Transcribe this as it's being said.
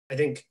I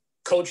think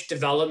coach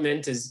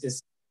development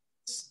is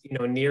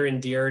near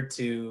and dear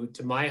to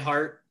my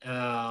heart.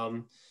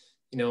 And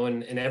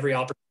every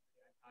opportunity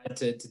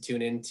to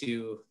tune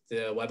into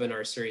the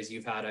webinar series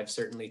you've had, I've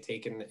certainly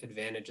taken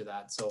advantage of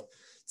that. So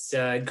it's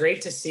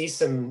great to see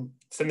some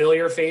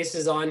familiar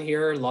faces on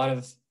here. A lot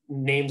of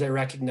names I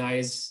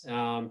recognize,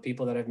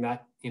 people that I've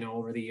met,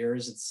 over the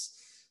years.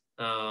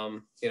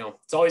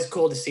 It's always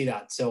cool to see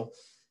that. So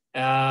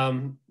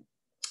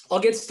I'll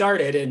get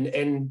started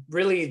and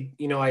really,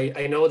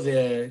 I know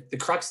the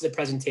crux of the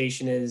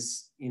presentation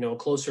is, a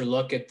closer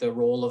look at the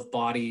role of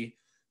body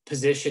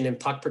position and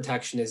puck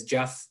protection, as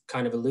Jeff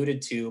kind of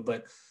alluded to,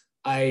 but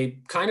I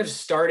kind of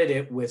started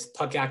it with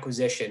puck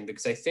acquisition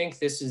because I think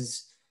this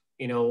is,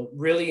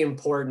 really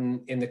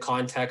important in the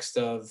context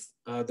of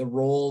the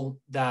role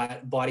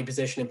that body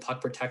position and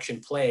puck protection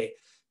play,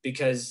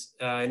 because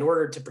in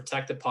order to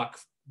protect the puck,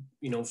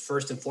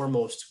 first and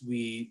foremost,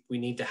 we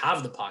need to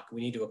have the puck, we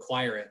need to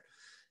acquire it.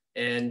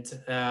 And,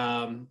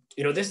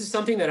 this is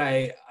something that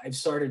I've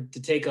started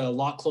to take a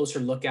lot closer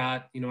look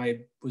at. I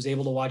was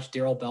able to watch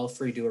Daryl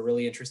Belfry do a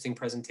really interesting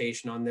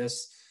presentation on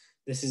this.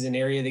 This is an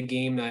area of the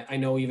game that I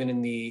know even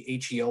in the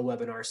HEO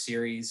webinar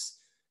series,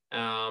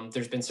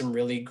 there's been some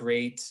really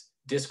great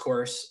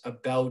discourse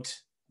about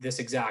this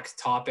exact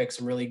topic,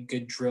 some really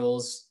good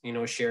drills,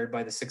 shared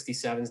by the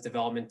 67s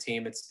development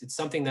team. It's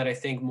something that I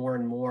think more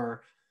and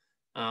more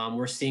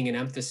we're seeing an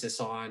emphasis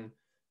on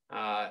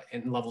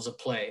in levels of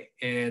play.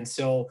 And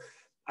so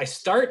I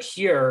start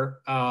here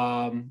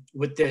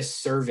with this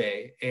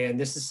survey, and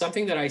this is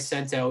something that I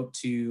sent out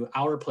to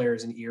our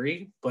players in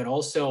Erie, but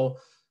also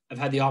I've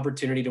had the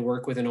opportunity to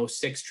work with an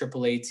 06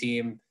 AAA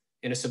team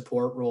in a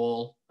support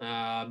role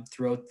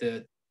throughout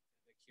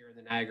here in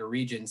the Niagara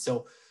region.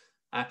 So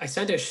I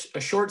sent a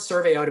short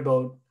survey out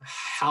about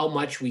how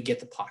much we get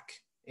the puck.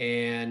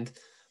 And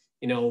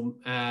on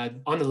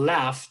the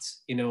left,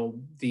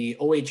 the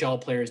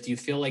OHL players, do you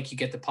feel like you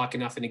get the puck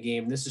enough in a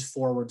game? This is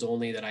forwards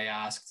only that I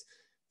asked.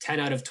 10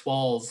 out of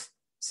 12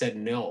 said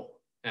no.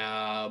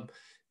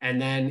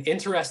 And then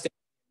interesting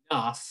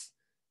enough,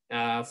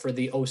 for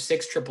the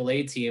 06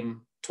 AAA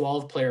team,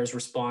 12 players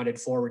responded,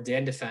 forwards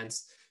and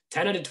defense.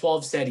 10 out of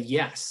 12 said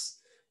yes.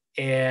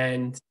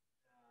 And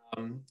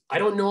I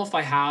don't know if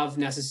I have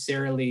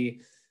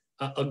necessarily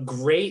a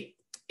great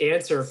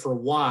answer for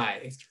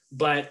why,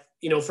 but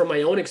from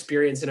my own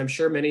experience, and I'm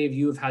sure many of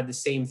you have had the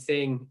same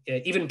thing,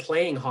 even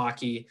playing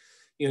hockey,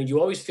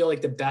 you always feel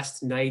like the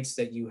best nights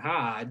that you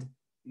had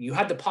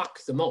the puck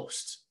the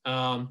most,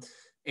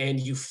 and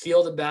you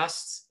feel the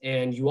best,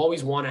 and you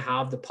always want to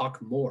have the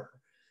puck more.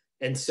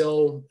 And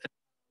so,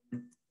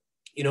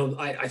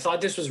 I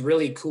thought this was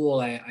really cool.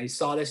 I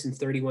saw this in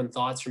 31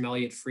 Thoughts from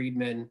Elliot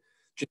Friedman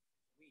just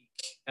this week.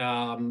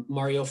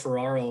 Mario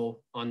Ferraro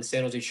on the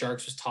San Jose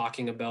Sharks was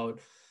talking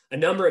about a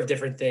number of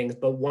different things,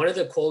 but one of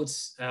the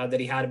quotes that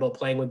he had about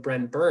playing with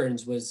Brent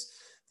Burns was,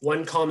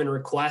 one common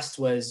request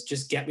was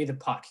just get me the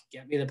puck,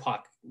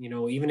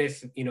 even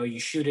if, you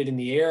shoot it in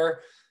the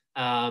air,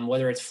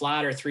 whether it's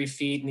flat or 3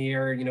 feet in the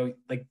air,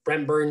 like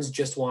Brent Burns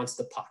just wants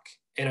the puck.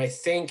 And I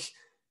think,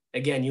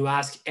 again, you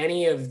ask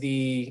any of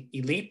the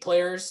elite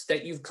players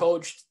that you've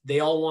coached,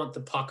 they all want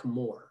the puck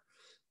more.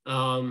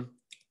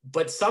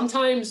 But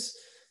sometimes,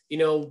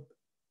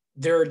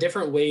 there are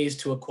different ways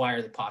to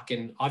acquire the puck.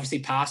 And obviously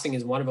passing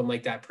is one of them,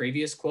 like that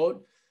previous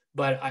quote.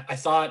 But I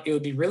thought it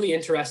would be really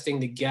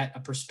interesting to get a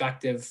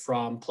perspective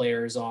from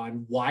players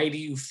on why do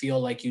you feel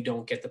like you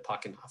don't get the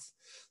puck enough?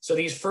 So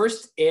these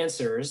first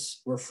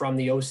answers were from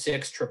the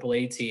 06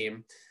 AAA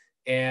team.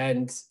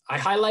 And I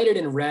highlighted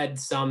in red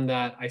some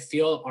that I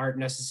feel aren't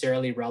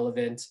necessarily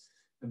relevant,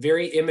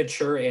 very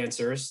immature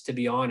answers, to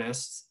be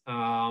honest.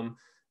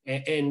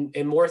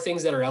 And more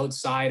things that are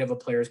outside of a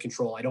player's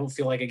control. I don't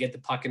feel like I get the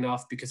puck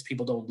enough because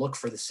people don't look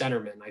for the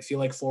centerman. I feel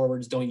like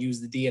forwards don't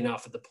use the D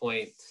enough at the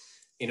point.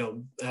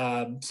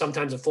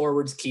 Sometimes the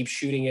forwards keep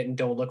shooting it and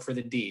don't look for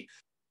the D.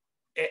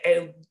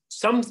 And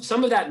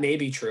some of that may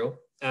be true.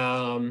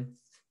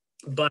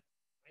 But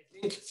I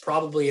think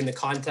probably in the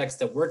context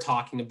that we're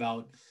talking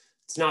about,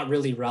 it's not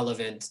really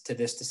relevant to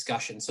this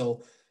discussion.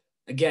 So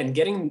again,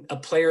 getting a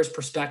player's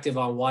perspective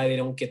on why they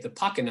don't get the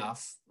puck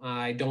enough.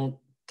 I don't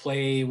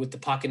play with the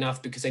puck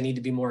enough because I need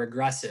to be more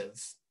aggressive.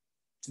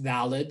 It's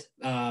valid.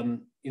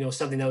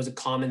 Something that was a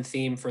common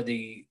theme for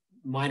the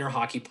minor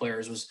hockey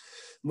players was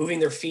moving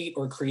their feet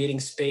or creating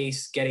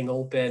space, getting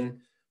open,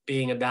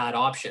 being a bad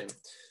option.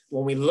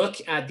 When we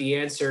look at the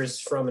answers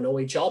from an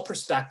OHL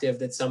perspective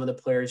that some of the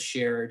players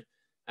shared,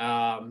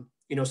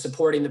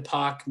 supporting the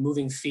puck,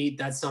 moving feet,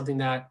 that's something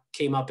that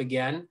came up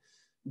again.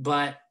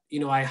 But,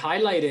 I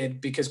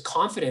highlighted because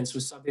confidence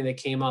was something that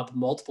came up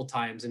multiple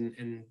times.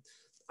 And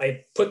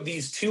I put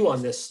these two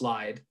on this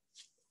slide.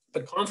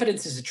 But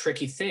confidence is a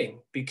tricky thing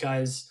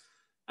because,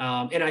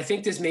 and I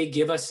think this may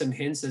give us some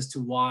hints as to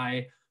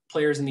why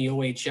players in the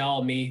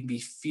OHL maybe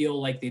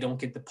feel like they don't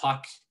get the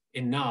puck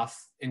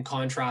enough in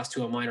contrast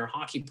to a minor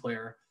hockey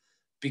player,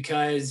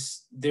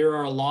 because there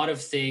are a lot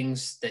of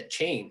things that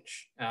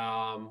change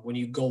when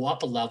you go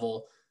up a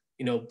level.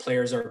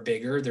 players are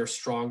bigger, they're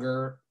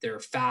stronger, they're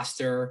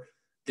faster.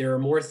 There are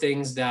more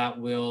things that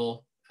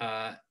will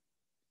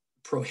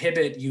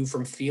prohibit you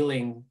from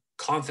feeling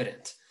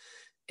confident.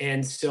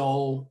 And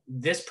so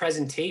this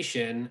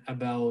presentation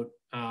about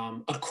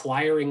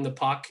acquiring the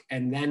puck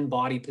and then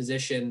body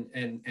position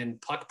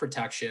and puck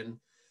protection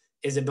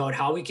is about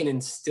how we can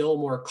instill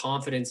more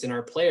confidence in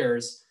our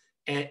players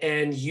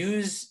and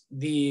use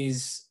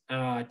these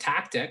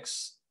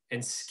tactics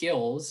and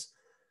skills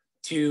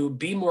to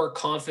be more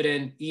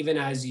confident even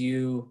as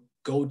you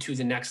go to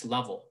the next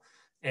level.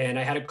 And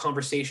I had a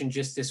conversation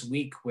just this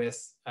week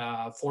with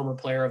a former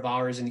player of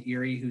ours in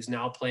Erie who's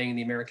now playing in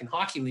the American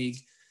Hockey League.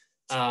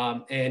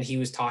 And he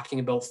was talking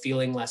about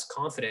feeling less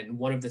confident. And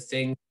one of the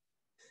things,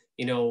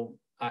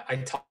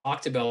 I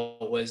talked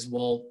about was,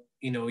 well,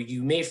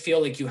 you may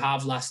feel like you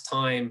have less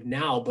time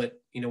now, but,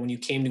 when you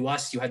came to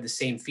us, you had the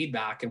same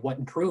feedback. And what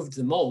improved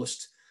the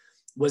most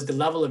was the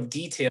level of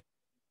detail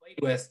you played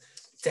with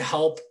to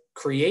help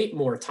create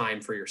more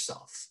time for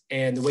yourself.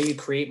 And the way you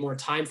create more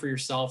time for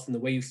yourself and the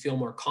way you feel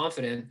more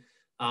confident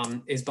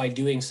is by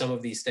doing some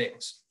of these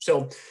things.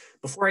 So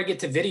before I get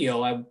to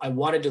video, I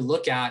wanted to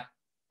look at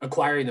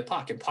acquiring the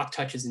puck and puck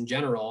touches in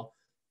general,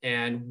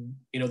 and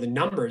the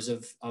numbers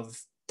of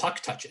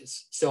puck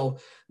touches. So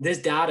this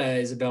data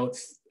is about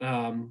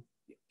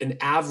an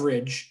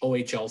average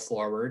OHL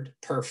forward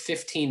per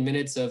 15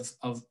 minutes of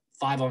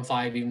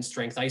 5-on-5 even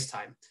strength ice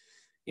time.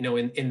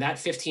 In that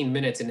 15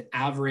 minutes, an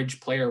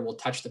average player will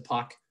touch the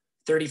puck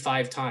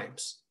 35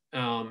 times,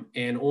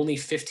 and only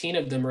 15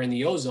 of them are in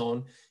the O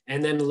zone,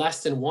 and then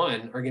less than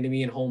one are going to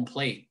be in home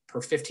plate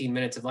per 15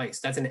 minutes of ice.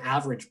 That's an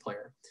average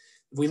player.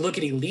 If we look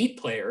at elite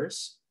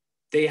players,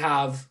 they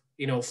have,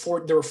 there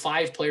were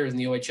 5 players in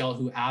the OHL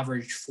who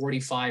averaged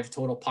 45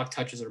 total puck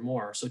touches or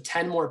more. So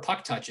 10 more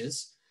puck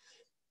touches,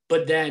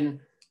 but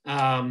then,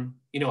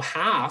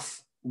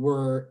 half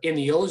were in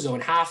the O zone,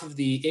 half of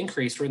the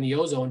increase were in the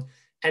O zone.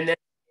 And then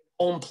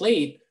home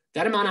plate,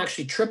 that amount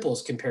actually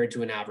triples compared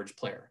to an average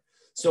player.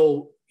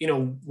 So,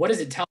 what does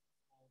it tell?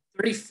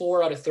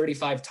 34 out of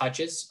 35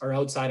 touches are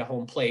outside of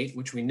home plate,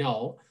 which we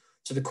know.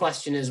 So the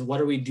question is, what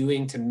are we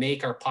doing to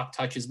make our puck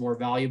touches more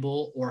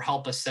valuable or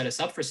help us set us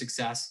up for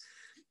success?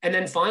 And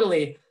then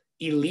finally,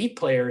 elite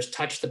players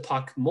touch the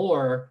puck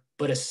more,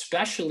 but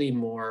especially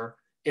more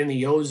in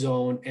the O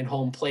zone and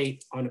home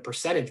plate on a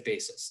percentage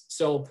basis.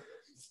 So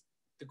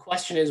the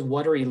question is,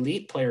 what are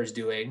elite players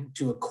doing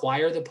to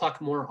acquire the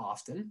puck more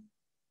often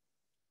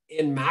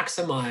and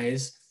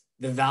maximize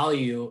the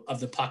value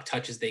of the puck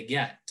touches they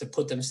get to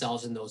put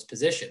themselves in those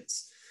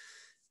positions?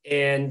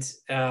 And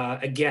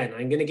again,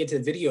 I'm going to get to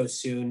the video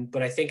soon,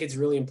 but I think it's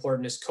really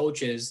important as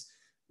coaches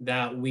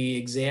that we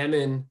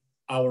examine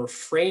our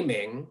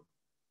framing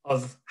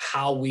of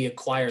how we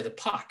acquire the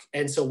puck.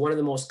 And so one of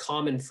the most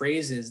common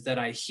phrases that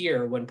I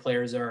hear when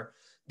players are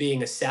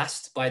being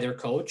assessed by their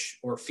coach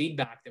or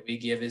feedback that we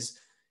give is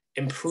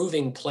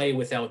improving play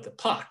without the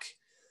puck.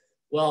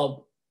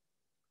 Well,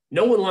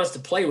 no one wants to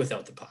play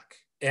without the puck.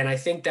 And I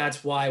think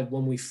that's why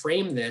when we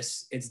frame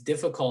this, it's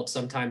difficult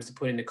sometimes to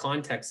put into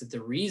context that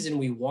the reason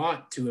we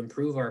want to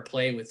improve our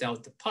play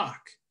without the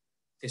puck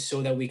is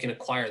so that we can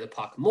acquire the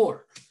puck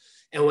more.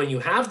 And when you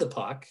have the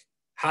puck,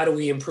 how do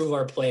we improve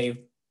our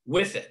play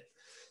with it?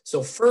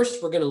 So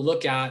first, we're going to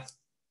look at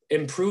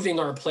improving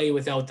our play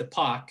without the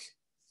puck,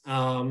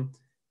 and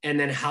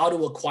then how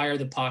to acquire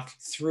the puck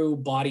through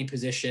body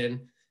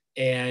position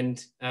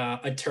and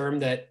a term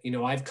that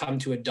I've come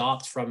to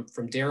adopt from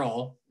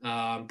Daryl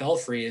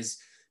Belfry is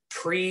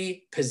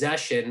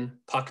pre-possession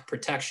puck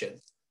protection.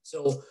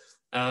 So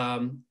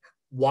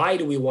why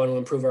do we want to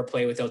improve our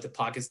play without the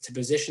puck? Is to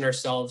position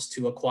ourselves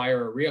to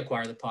acquire or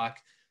reacquire the puck,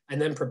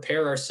 and then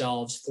prepare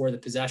ourselves for the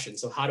possession.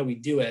 So how do we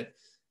do it?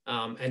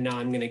 And now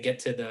I'm going to get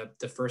to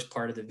the first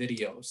part of the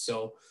video.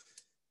 So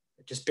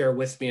just bear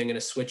with me. I'm going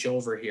to switch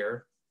over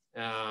here.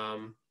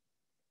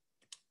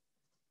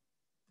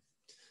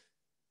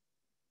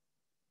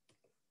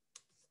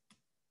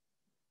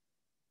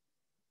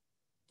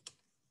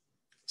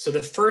 So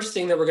the first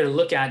thing that we're going to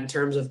look at in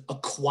terms of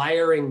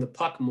acquiring the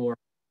puck more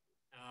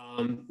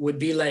would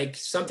be like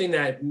something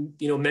that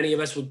many of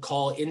us would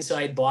call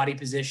inside body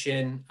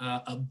position,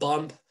 a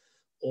bump,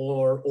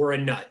 or a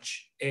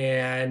nudge.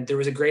 And there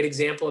was a great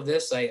example of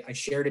this. I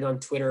shared it on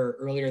Twitter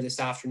earlier this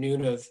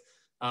afternoon of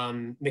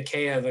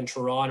Mikheyev in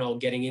Toronto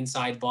getting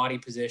inside body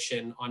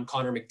position on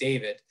Connor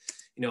McDavid.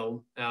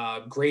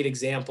 Great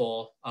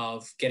example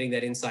of getting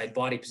that inside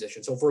body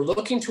position. So if we're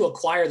looking to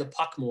acquire the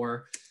puck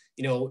more,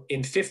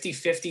 in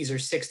 50-50s or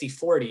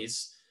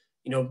 60-40s,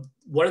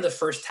 one of the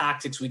first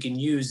tactics we can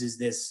use is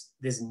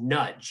this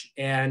nudge.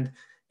 And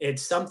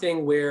it's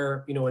something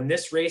where, in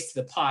this race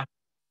to the puck,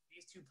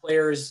 these two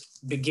players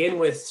begin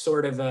with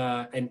sort of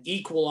an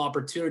equal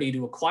opportunity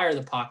to acquire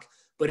the puck,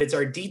 but it's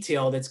our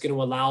detail that's going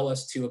to allow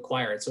us to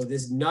acquire it. So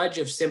this nudge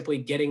of simply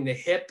getting the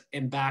hip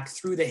and back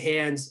through the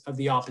hands of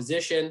the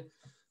opposition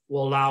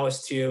will allow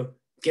us to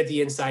get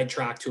the inside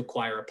track to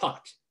acquire a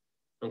puck.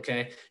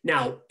 Okay.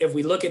 Now, if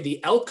we look at the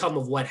outcome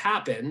of what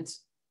happened,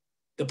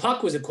 the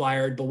puck was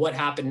acquired, but what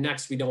happened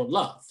next, we don't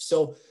love.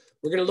 So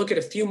we're going to look at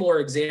a few more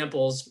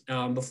examples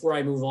before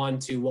I move on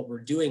to what we're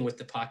doing with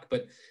the puck.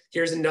 But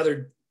here's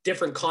another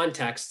different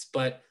context,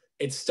 but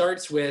it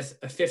starts with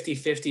a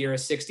 50-50 or a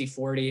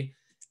 60-40.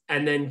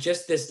 And then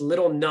just this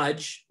little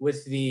nudge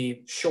with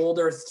the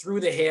shoulder through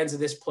the hands of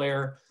this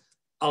player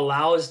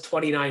allows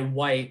 29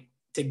 White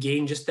to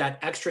gain just that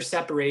extra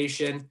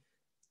separation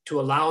to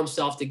allow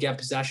himself to get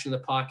possession of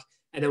the puck.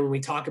 And then when we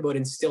talk about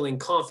instilling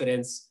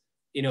confidence,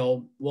 you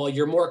know, well,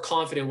 you're more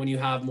confident when you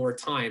have more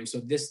time. So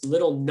this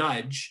little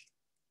nudge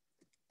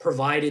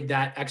provided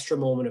that extra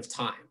moment of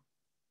time.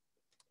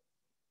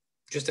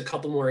 Just a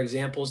couple more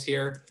examples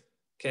here,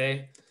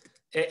 okay?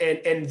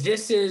 And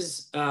this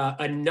is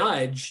a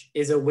nudge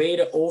is a way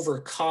to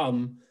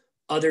overcome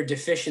other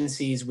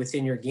deficiencies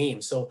within your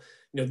game. So,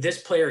 you know,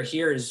 this player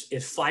here is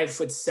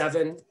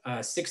 5'7",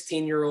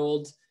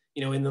 16-year-old,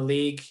 you know, in the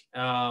league,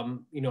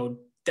 you know,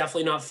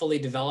 definitely not fully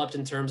developed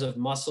in terms of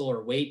muscle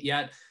or weight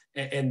yet.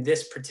 And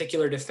this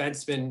particular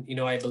defenseman, you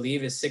know, I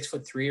believe is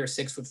 6'3" or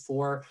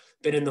 6'4",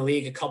 been in the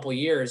league a couple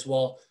years.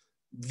 Well,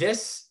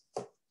 this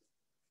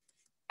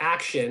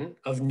action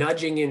of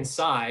nudging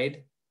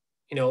inside,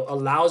 you know,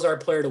 allows our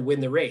player to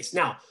win the race.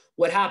 Now,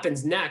 what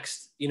happens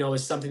next, you know,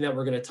 is something that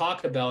we're going to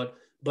talk about.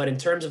 But in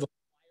terms of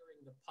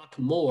acquiring the puck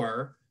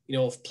more, you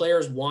know, if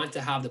players want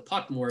to have the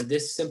puck more,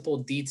 this simple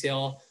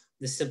detail,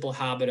 this simple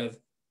habit of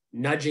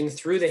nudging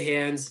through the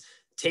hands,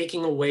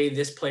 taking away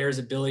this player's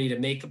ability to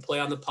make a play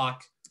on the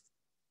puck,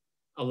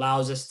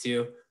 allows us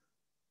to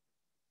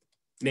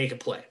make a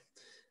play.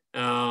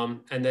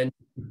 And then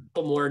a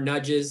couple more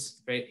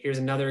nudges, right? Here's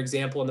another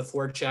example on the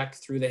forecheck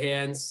through the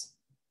hands.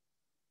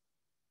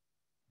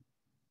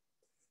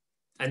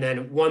 And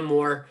then one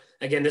more,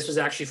 again, this was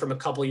actually from a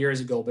couple years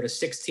ago, but a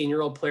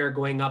 16-year-old player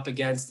going up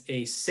against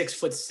a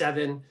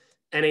 6'7"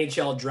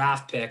 NHL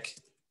draft pick,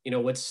 you know,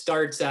 what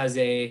starts as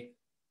a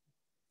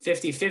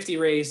 50-50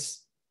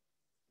 race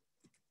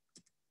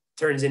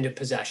turns into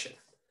possession.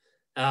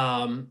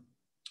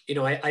 You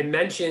know, I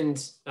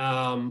mentioned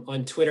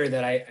on Twitter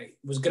that I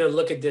was going to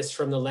look at this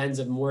from the lens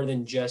of more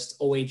than just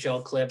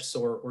OHL clips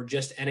or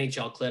just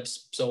NHL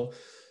clips. So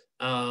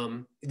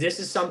this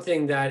is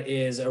something that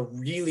is a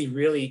really,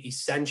 really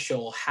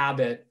essential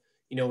habit,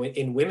 you know,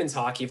 in women's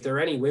hockey. If there are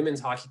any women's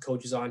hockey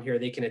coaches on here,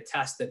 they can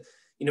attest that,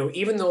 you know,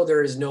 even though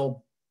there is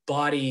no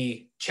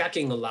body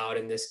checking allowed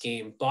in this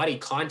game, body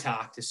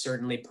contact is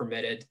certainly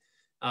permitted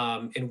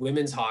in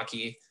women's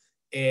hockey.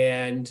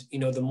 And, you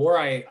know, the more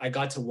I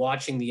got to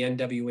watching the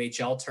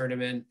NWHL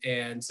tournament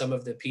and some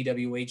of the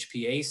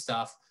PWHPA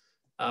stuff,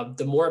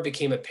 the more it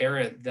became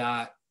apparent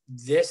that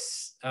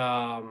this,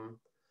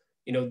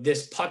 you know,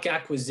 this puck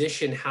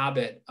acquisition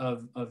habit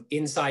of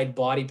inside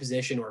body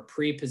position or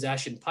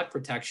pre-possession puck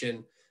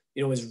protection,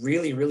 you know, is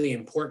really, really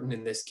important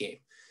in this game.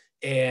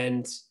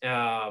 And,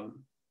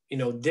 you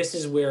know, this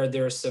is where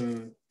there's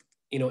some,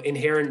 you know,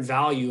 inherent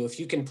value.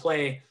 If you can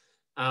play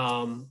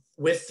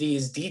with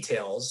these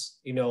details,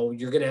 you know,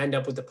 you're going to end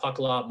up with the puck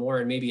a lot more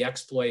and maybe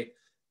exploit,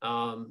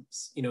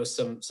 you know,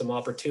 some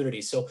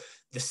opportunities. So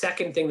the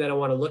second thing that I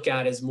want to look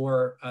at is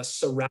more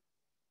surround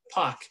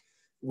puck,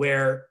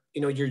 where,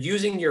 you know, you're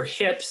using your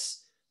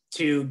hips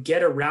to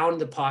get around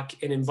the puck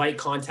and invite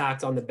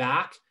contact on the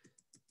back.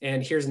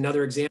 And here's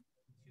another example,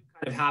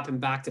 kind of happen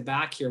back to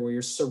back here, where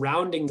you're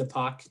surrounding the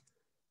puck,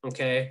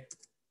 okay?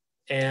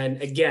 And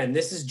again,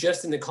 this is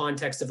just in the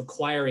context of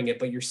acquiring it,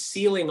 but you're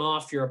sealing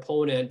off your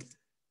opponent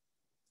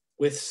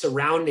with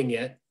surrounding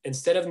it.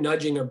 Instead of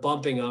nudging or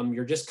bumping them,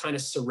 you're just kind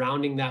of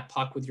surrounding that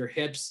puck with your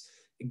hips.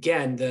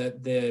 Again,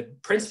 the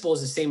principle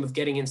is the same of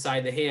getting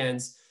inside the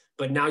hands,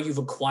 but now you've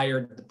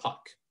acquired the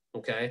puck,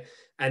 okay?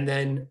 And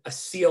then a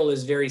seal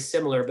is very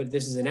similar, but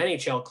this is an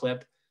NHL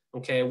clip,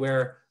 okay,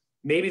 where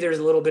maybe there's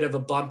a little bit of a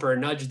bump or a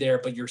nudge there,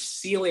 but you're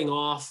sealing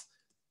off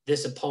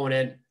this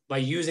opponent by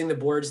using the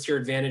boards to your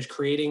advantage,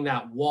 creating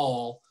that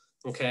wall,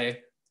 okay,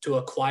 to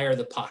acquire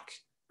the puck,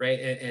 right,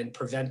 and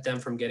prevent them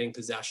from getting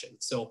possession.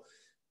 So,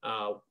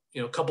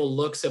 you know, a couple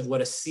looks of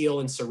what a seal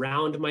and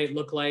surround might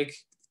look like.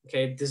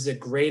 Okay, this is a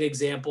great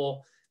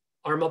example.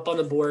 Arm up on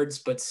the boards,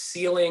 but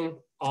sealing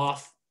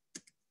off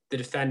the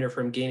defender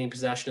from gaining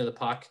possession of the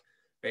puck,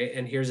 right?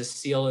 And here's a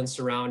seal and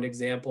surround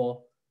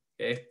example,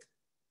 okay?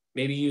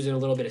 Maybe using a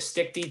little bit of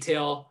stick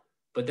detail,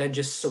 but then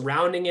just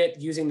surrounding it,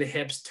 using the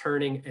hips,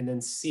 turning, and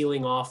then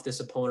sealing off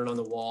this opponent on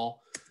the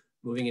wall,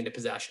 moving into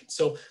possession.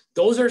 So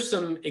those are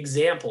some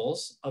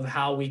examples of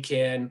how we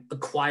can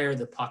acquire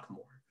the puck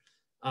more.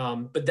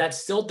 But that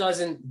still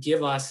doesn't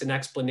give us an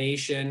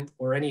explanation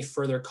or any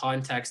further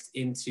context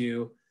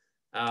into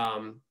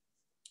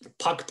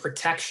puck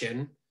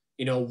protection,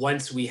 you know,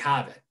 once we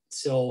have it.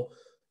 So,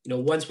 you know,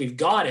 once we've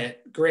got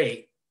it,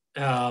 great.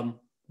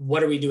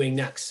 What are we doing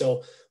next?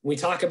 So when we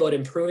talk about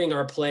improving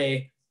our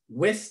play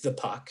with the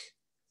puck,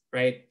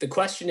 right? The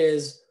question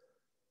is,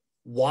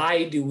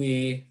 why do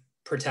we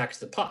protect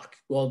the puck?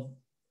 Well,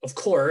 of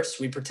course,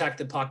 we protect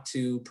the puck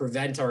to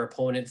prevent our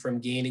opponent from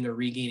gaining or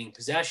regaining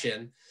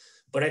possession.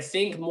 But I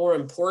think more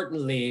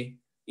importantly,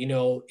 you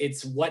know,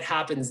 it's what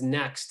happens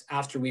next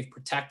after we've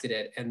protected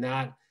it. And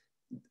that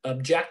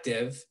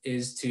objective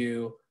is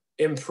to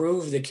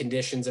improve the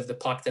conditions of the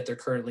puck that they're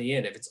currently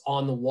in. If it's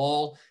on the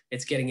wall,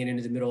 it's getting it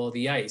into the middle of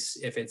the ice.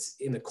 If it's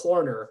in the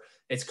corner,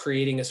 it's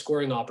creating a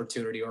scoring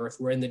opportunity. Or if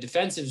we're in the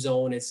defensive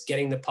zone, it's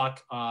getting the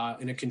puck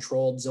in a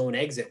controlled zone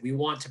exit. We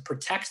want to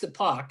protect the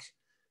puck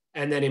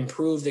and then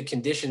improve the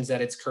conditions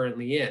that it's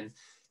currently in.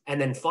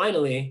 And then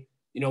finally,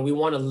 we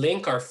want to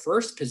link our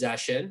first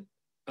possession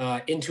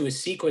into a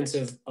sequence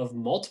of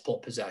multiple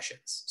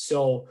possessions.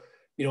 So,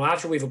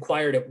 after we've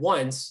acquired it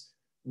once,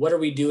 what are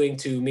we doing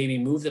to maybe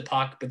move the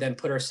puck, but then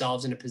put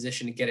ourselves in a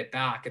position to get it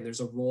back? And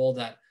there's a role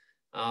that,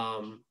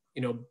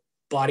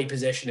 body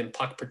position and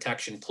puck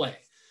protection play.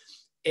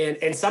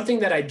 And something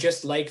that I'd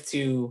just like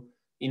to,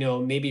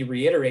 maybe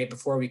reiterate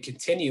before we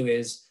continue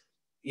is,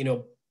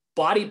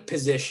 body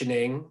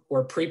positioning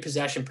or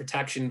pre-possession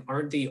protection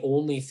aren't the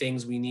only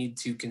things we need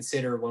to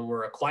consider when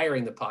we're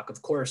acquiring the puck.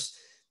 Of course,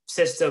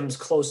 systems,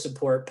 close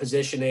support,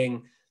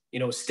 positioning,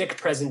 stick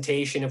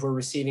presentation if we're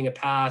receiving a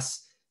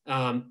pass,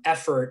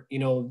 effort,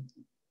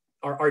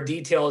 our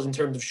details in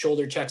terms of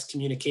shoulder checks,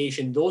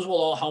 communication, those will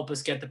all help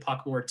us get the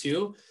puck more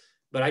too.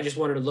 But I just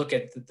wanted to look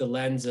at the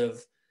lens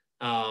of,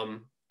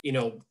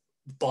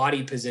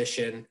 body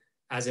position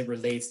as it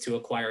relates to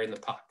acquiring the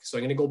puck. So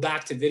I'm going to go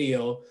back to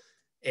video,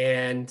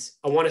 and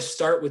I want to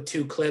start with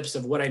 2 clips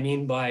of what I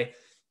mean by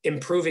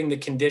improving the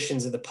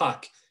conditions of the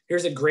puck.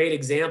 Here's a great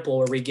example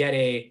where we get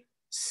a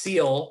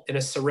seal and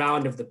a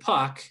surround of the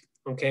puck.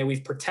 Okay,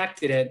 we've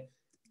protected it,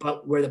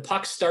 but where the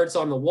puck starts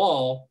on the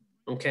wall,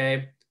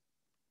 okay,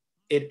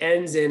 it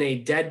ends in a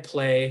dead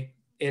play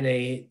in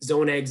a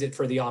zone exit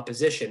for the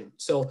opposition.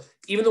 So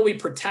even though we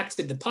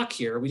protected the puck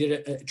here, we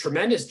did a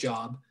tremendous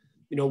job.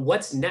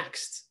 What's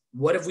next?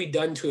 What have we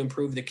done to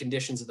improve the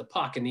conditions of the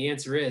puck? And the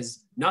answer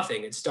is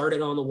nothing. It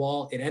started on the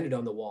wall, it ended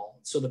on the wall.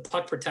 So the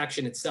puck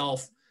protection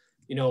itself,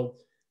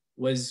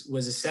 was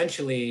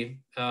essentially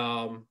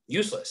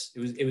useless.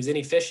 It was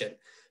inefficient.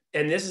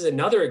 And this is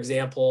another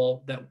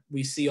example that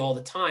we see all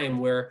the time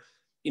where,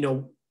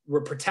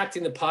 we're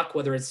protecting the puck,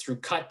 whether it's through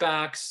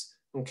cutbacks,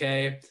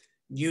 okay,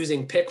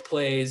 using pick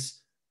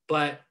plays,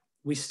 but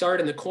we start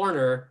in the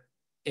corner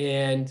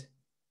and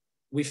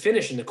we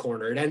finish in the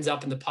corner. It ends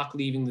up in the puck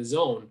leaving the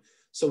zone.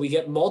 So we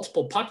get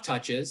multiple puck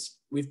touches.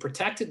 We've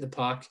protected the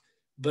puck,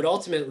 but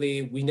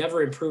ultimately we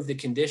never improve the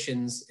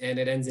conditions and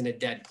it ends in a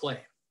dead play.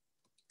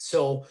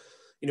 So,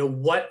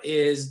 what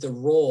is the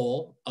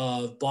role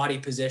of body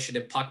position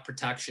and puck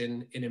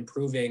protection in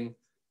improving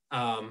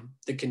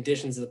the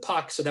conditions of the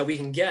puck so that we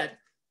can get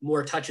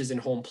more touches in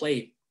home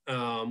plate,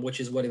 which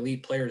is what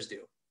elite players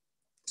do.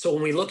 So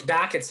when we look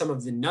back at some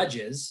of the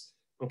nudges,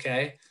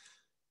 okay,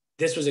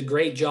 this was a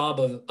great job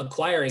of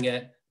acquiring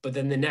it, but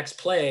then the next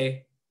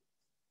play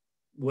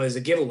was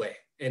a giveaway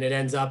and it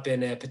ends up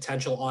in a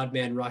potential odd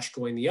man rush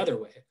going the other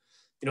way.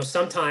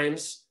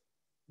 Sometimes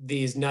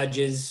these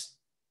nudges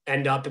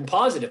end up in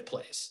positive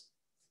plays.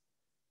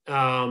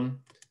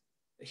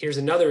 Here's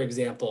another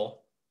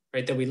example,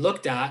 right, that we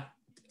looked at.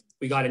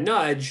 We got a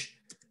nudge,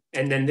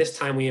 and then this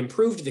time we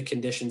improved the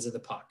conditions of the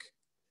puck.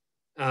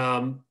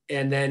 And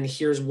then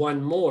here's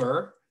one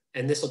more,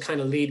 and this will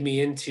kind of lead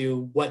me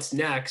into what's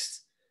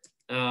next.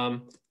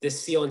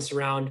 This seal and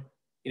surround,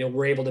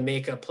 we're able to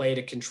make a play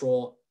to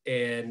control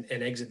and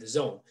exit the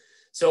zone.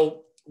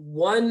 So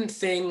one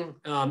thing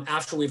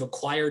after we've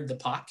acquired the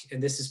puck,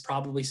 and this is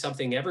probably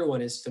something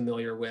everyone is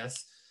familiar with,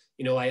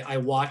 I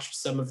watched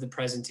some of the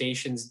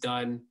presentations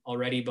done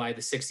already by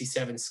the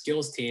 67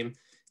 skills team,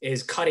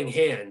 is cutting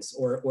hands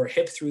or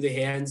hip through the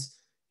hands.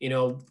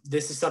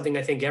 This is something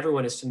I think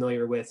everyone is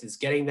familiar with, is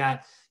getting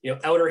that,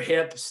 outer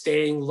hip,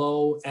 staying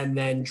low, and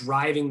then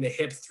driving the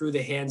hip through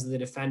the hands of the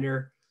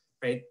defender,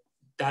 right?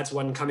 That's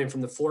one coming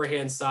from the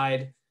forehand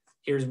side.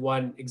 Here's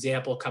one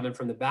example coming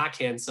from the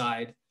backhand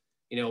side.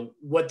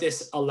 What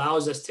this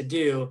allows us to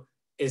do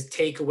is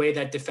take away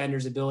that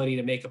defender's ability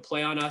to make a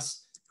play on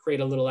us, create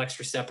a little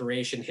extra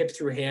separation. Hip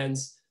through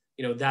hands,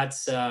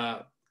 that's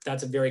a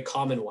very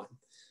common one.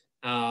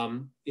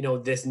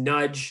 This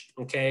nudge,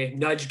 okay,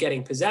 nudge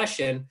getting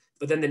possession,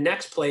 but then the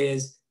next play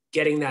is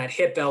getting that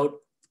hip out,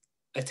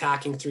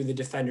 attacking through the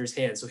defender's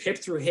hands. So hip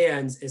through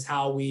hands is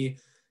how we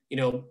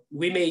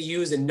may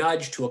use a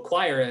nudge to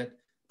acquire it,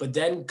 but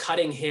then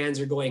cutting hands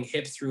or going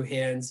hip through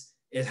hands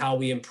is how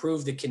we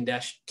improve the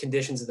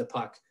conditions of the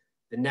puck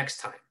the next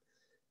time.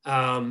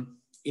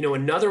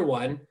 Another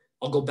one,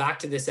 I'll go back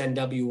to this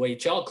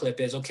NWHL clip,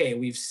 is, okay,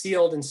 we've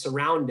sealed and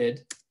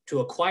surrounded to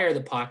acquire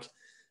the puck,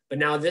 but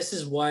now this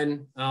is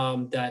one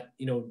that,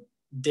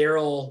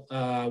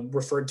 Daryl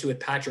referred to with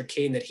Patrick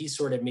Kane, that he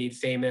sort of made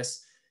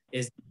famous,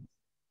 is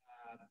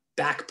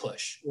back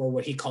push, or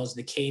what he calls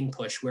the Kane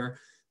push, where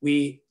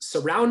we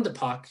surround the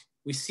puck,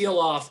 we seal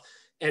off,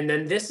 and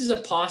then this is a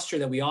posture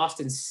that we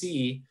often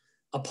see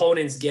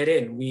opponents get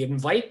in. We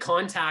invite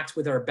contact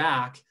with our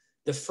back.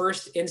 The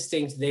first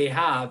instinct they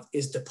have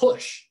is to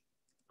push,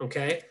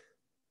 okay?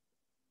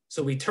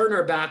 So we turn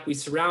our back, we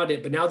surround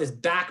it, but now this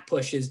back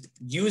push is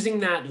using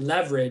that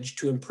leverage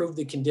to improve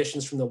the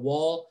conditions from the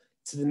wall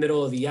to the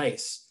middle of the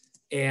ice.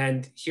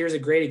 And here's a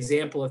great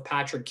example of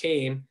Patrick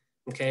Kane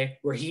okay,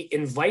 where he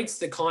invites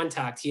the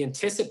contact, he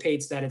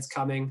anticipates that it's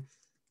coming,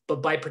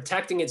 but by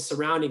protecting it,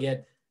 surrounding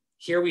it,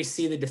 here we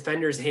see the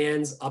defender's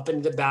hands up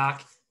into the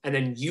back, and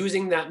then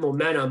using that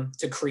momentum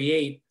to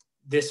create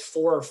this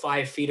 4 or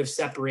 5 feet of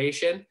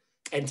separation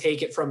and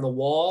take it from the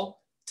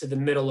wall to the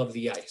middle of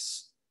the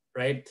ice,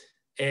 right?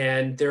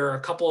 And there are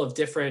a couple of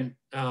different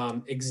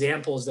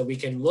examples that we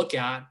can look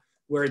at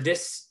where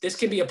this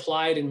can be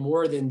applied in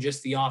more than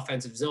just the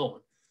offensive zone.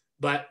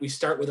 But we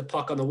start with a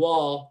puck on the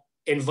wall,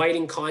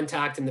 inviting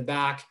contact in the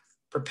back,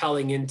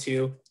 propelling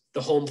into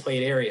the home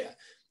plate area.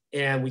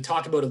 And we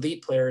talk about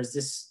elite players.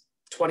 This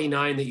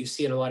 29 that you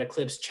see in a lot of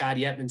clips, Chad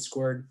Yetman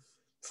scored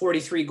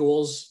 43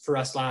 goals for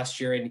us last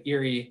year in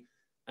Erie,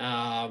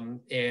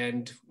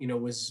 and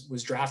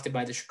was drafted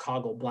by the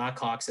Chicago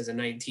Blackhawks as a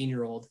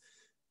 19-year-old.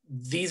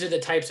 These are the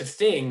types of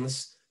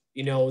things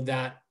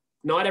that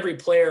not every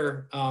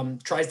player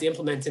tries to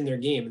implement in their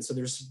game, and so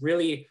there's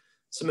really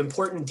some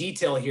important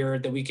detail here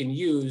that we can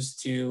use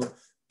to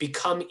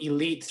become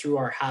elite through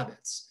our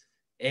habits.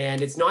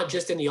 And it's not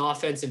just in the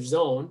offensive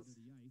zone.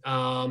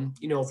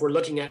 If we're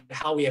looking at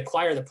how we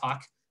acquire the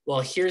puck,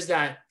 well, here's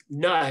that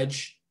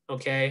nudge,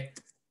 okay,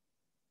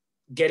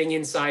 getting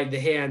inside the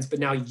hands, but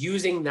now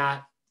using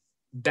that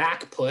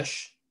back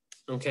push,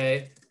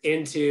 okay,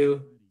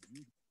 into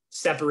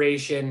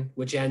separation,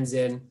 which ends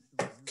in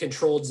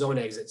controlled zone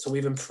exit. So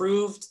we've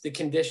improved the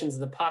conditions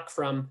of the puck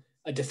from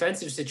a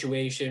defensive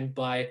situation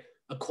by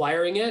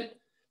acquiring it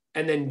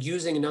and then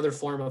using another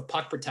form of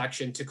puck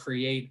protection to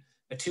create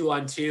a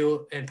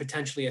 2-on-2 and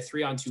potentially a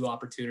 3-on-2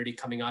 opportunity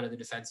coming out of the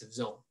defensive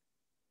zone.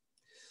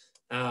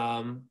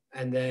 And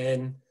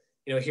then,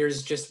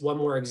 here's just one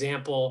more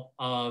example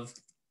of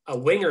a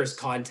winger's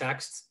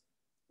context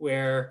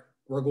where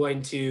we're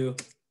going to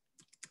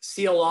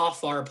seal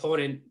off our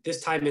opponent,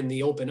 this time in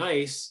the open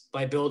ice,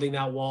 by building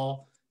that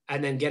wall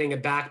and then getting a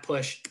back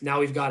push. Now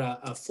we've got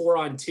a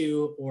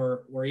 4-on-2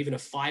 or even a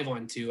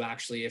 5-on-2,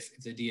 actually, if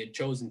the D had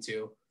chosen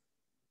to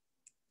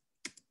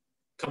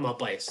come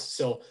up ice.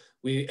 So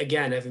we,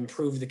 again, have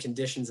improved the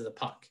conditions of the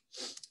puck.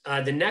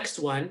 The next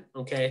one,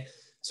 okay,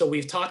 so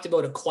we've talked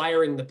about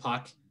acquiring the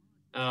puck.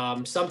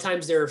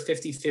 Sometimes there are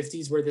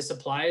 50-50s where this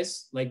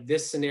applies, like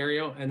this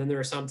scenario. And then there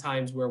are some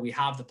times where we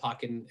have the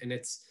puck and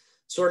it's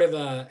sort of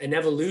an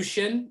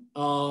evolution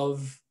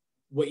of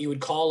what you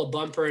would call a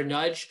bumper and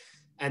nudge.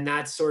 And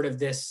that's sort of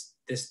this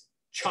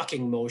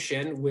chucking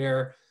motion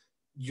where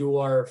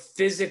you're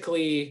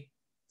physically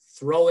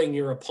throwing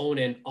your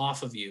opponent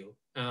off of you.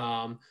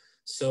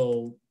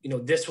 So,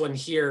 this one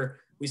here,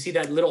 we see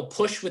that little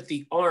push with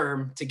the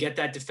arm to get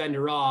that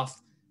defender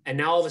off. And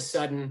now all of a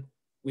sudden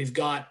we've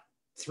got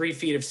 3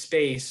 feet of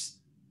space,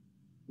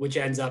 which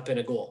ends up in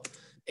a goal.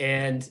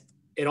 And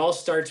it all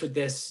starts with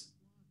this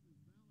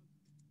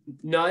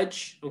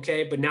nudge,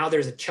 okay? But now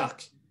there's a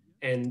chuck,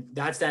 and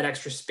that's that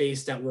extra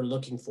space that we're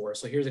looking for.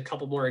 So here's a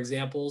couple more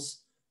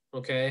examples,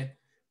 okay?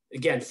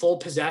 Again, full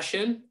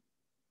possession,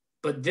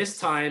 but this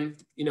time,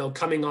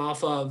 coming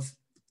off of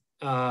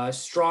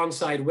strong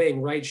side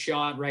wing, right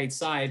shot, right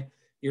side,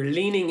 you're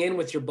leaning in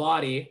with your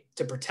body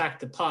to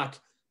protect the puck.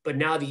 But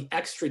now the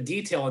extra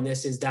detail on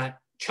this is that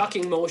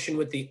chucking motion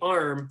with the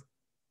arm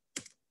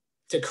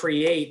to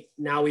create,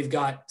 now we've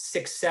got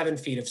 6-7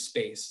 feet of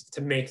space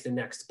to make the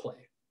next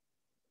play.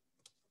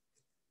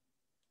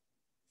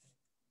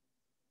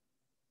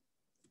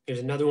 Here's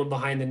another one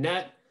behind the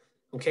net.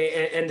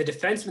 Okay, and the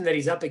defenseman that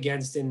he's up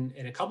against in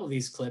a couple of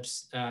these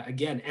clips,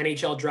 again,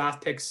 NHL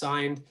draft pick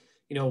signed,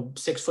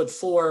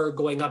 6'4",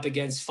 going up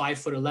against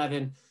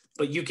 5'11",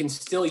 but you can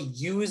still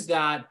use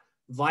that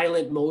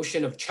violent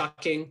motion of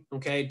chucking,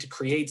 okay, to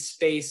create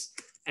space.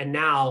 And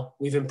now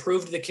we've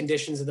improved the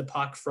conditions of the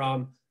puck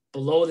from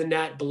below the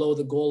net, below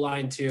the goal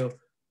line, to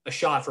a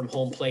shot from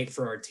home plate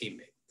for our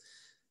teammate.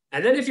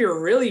 And then if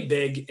you're really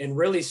big and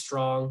really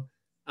strong,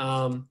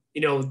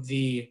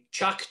 the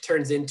chuck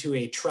turns into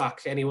a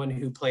truck. Anyone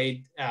who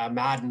played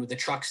Madden with the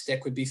truck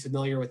stick would be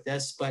familiar with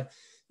this. But,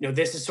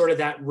 this is sort of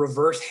that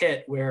reverse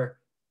hit where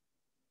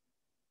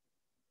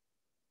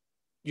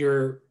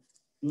you're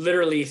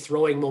literally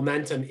throwing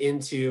momentum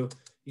into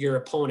your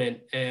opponent.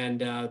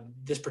 And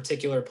this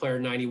particular player,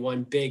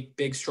 91,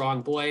 big,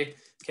 strong boy,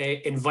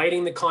 okay,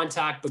 inviting the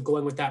contact, but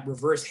going with that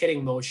reverse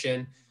hitting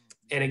motion.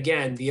 And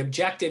again, the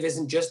objective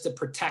isn't just to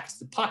protect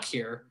the puck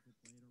here,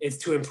 it's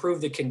to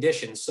improve the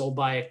conditions. So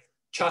by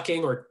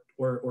chucking or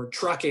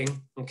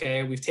trucking,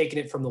 okay, we've taken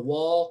it from the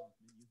wall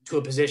to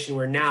a position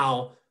where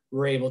now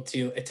we're able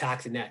to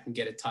attack the net and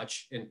get a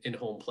touch in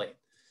home plate.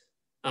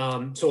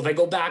 So if I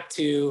go back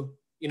to,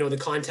 the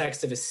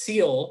context of a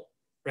seal,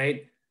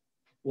 right?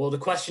 Well, the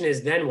question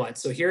is then what?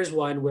 So here's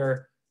one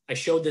where I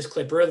showed this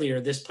clip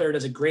earlier. This player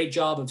does a great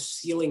job of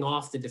sealing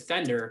off the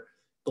defender,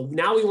 but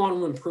now we want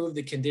to improve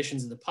the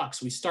conditions of the puck.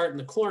 So we start in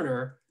the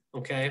corner,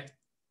 okay?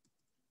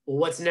 Well,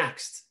 what's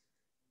next?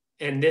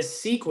 And this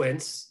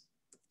sequence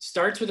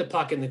starts with a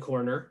puck in the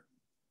corner,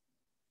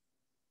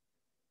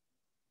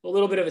 a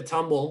little bit of a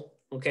tumble,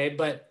 okay?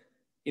 But,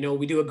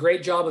 we do a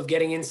great job of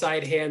getting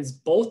inside hands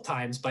both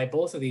times by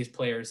both of these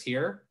players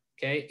here,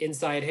 okay?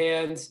 Inside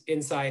hands,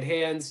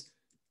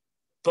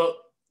 but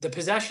the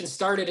possession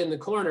started in the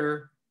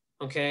corner,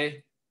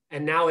 okay,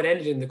 and now it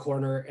ended in the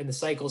corner, and the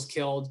cycle's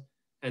killed,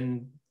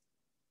 and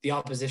the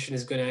opposition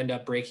is going to end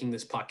up breaking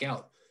this puck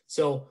out.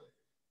 So,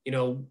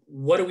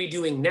 what are we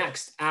doing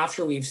next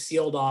after we've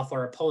sealed off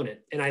our opponent?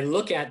 And I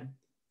look at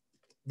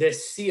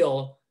this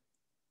seal,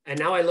 and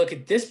now I look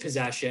at this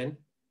possession.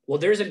 Well,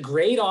 there's a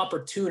great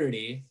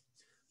opportunity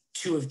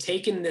to have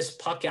taken this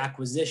puck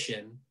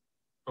acquisition,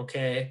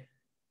 okay,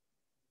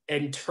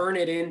 and turn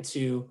it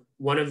into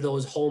one of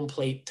those home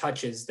plate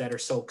touches that are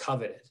so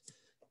coveted.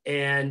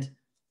 And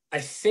I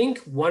think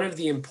one of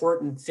the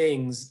important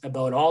things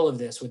about all of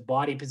this with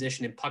body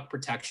position and puck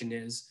protection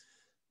is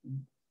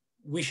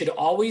we should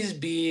always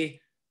be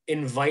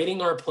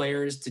inviting our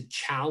players to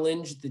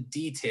challenge the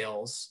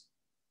details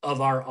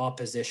of our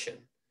opposition.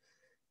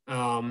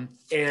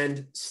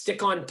 And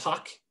stick on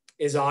puck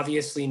is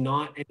obviously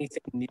not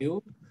anything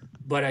new,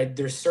 but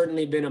there's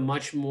certainly been a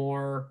much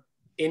more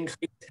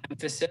increased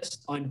emphasis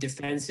on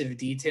defensive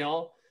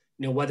detail,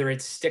 whether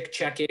it's stick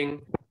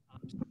checking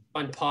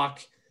on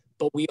puck,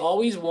 but we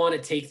always want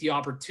to take the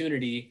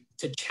opportunity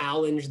to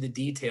challenge the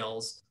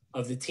details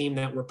of the team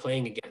that we're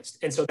playing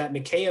against. And so that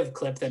Mikheyev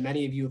clip that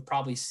many of you have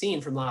probably seen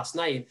from last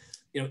night,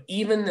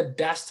 even the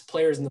best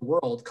players in the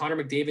world,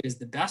 Connor McDavid is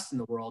the best in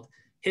the world,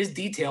 his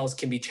details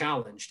can be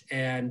challenged.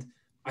 And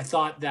I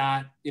thought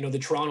that, the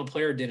Toronto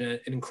player did an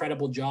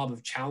incredible job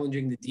of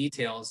challenging the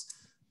details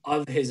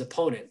of his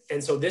opponent.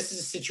 And so this is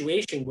a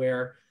situation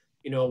where,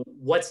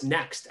 what's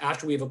next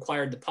after we've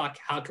acquired the puck?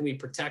 How can we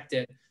protect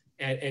it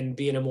and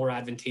be in a more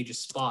advantageous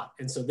spot?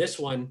 And so this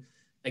one,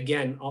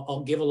 again,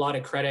 I'll give a lot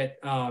of credit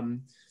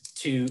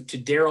to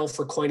Daryl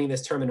for coining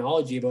this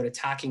terminology about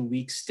attacking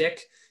weak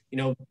stick.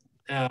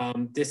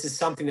 This is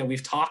something that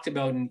we've talked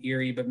about in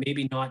Erie, but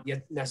maybe not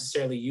yet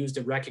necessarily used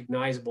a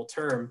recognizable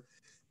term.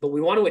 But we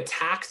want to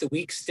attack the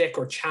weak stick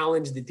or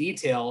challenge the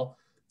detail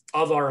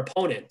of our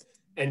opponent.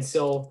 And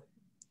so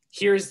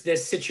here's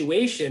this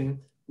situation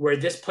where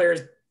this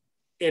player's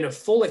in a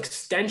full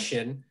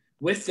extension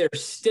with their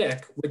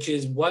stick, which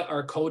is what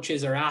our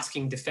coaches are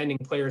asking defending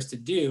players to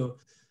do.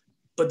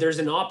 But there's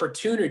an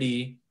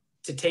opportunity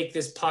to take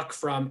this puck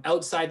from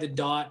outside the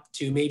dot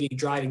to maybe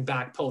driving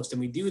back post. And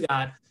we do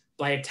that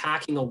by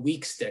attacking a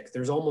weak stick.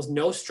 There's almost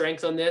no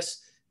strength on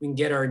this. We can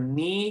get our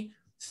knee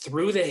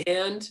through the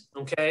hand,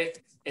 okay,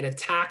 and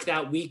attack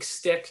that weak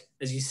stick.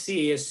 As you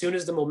see, as soon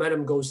as the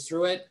momentum goes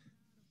through it,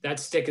 that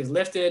stick is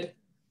lifted,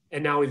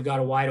 and now we've got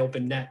a wide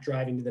open net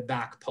driving to the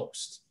back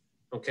post,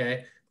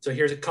 okay? So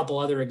here's a couple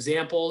other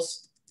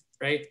examples,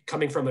 right?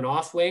 Coming from an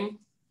off wing.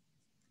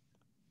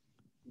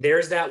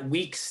 There's that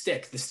weak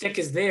stick. The stick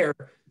is there,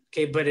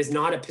 okay, but it's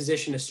not a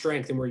position of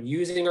strength, and we're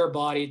using our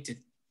body to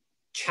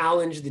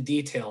challenge the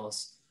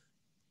details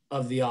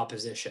of the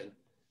opposition,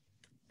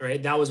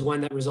 right? That was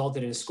one that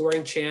resulted in a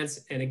scoring chance.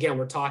 And again,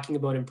 we're talking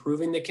about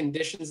improving the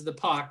conditions of the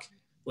puck.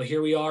 Well,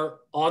 here we are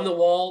on the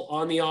wall,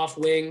 on the off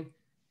wing,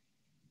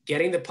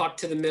 getting the puck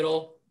to the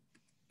middle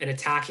and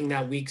attacking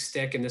that weak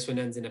stick. And this one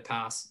ends in a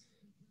pass,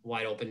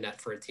 wide open net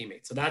for a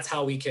teammate. So that's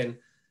how we can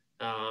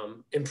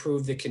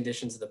improve the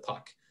conditions of the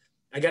puck.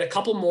 I got a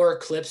couple more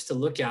clips to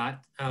look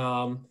at.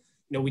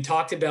 We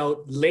talked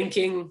about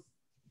linking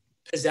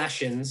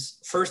possessions,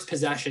 first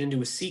possession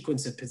into a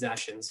sequence of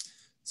possessions.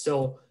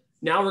 So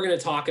now we're going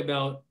to talk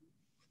about,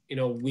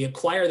 we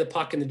acquire the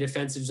puck in the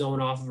defensive zone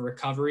off of a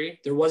recovery.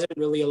 There wasn't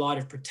really a lot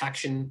of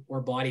protection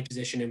or body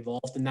position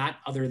involved in that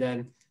other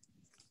than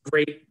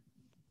great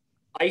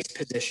ice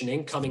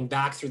positioning, coming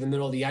back through the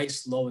middle of the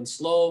ice, low and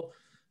slow.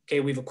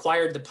 Okay, we've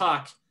acquired the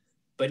puck,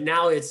 but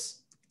now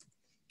it's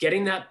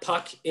getting that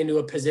puck into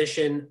a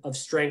position of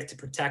strength to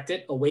protect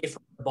it away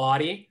from the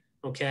body,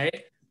 okay?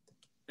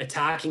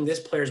 Attacking this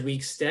player's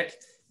weak stick.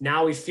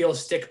 Now we feel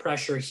stick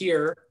pressure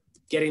here,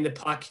 getting the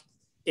puck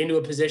into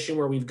a position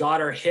where we've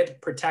got our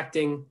hip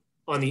protecting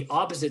on the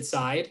opposite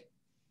side.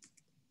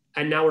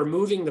 And now we're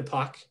moving the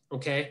puck,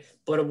 okay?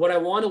 But what I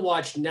want to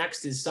watch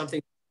next is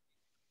something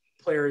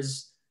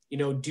players,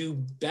 do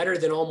better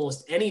than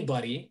almost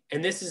anybody.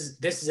 And this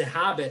is a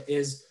habit,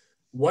 is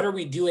what are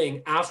we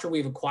doing after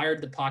we've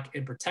acquired the puck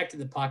and protected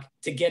the puck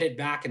to get it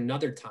back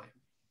another time?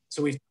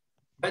 So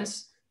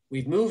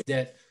we've moved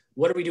it.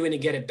 What are we doing to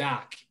get it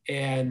back?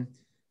 And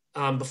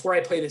before I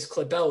play this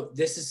clip out,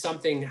 this is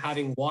something,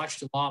 having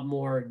watched a lot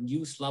more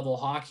youth level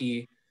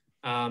hockey,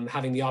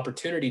 having the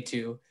opportunity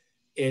to,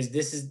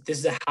 this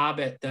is a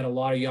habit that a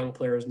lot of young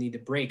players need to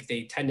break.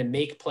 They tend to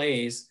make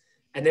plays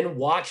and then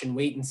watch and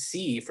wait and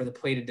see for the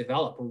play to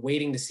develop. We're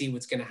waiting to see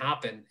what's going to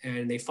happen.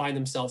 And they find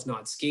themselves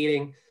not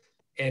skating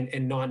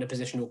and not in a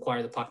position to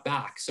acquire the puck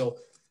back. So,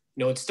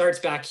 it starts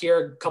back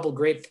here, a couple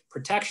great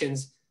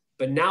protections,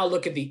 but now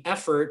look at the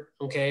effort,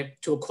 okay,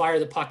 to acquire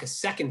the puck a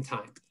second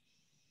time.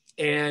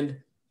 And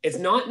it's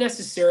not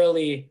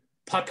necessarily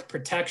puck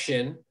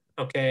protection,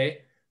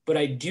 okay, but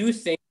I do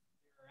think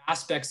there are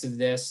aspects of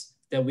this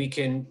that we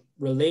can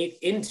relate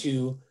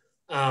into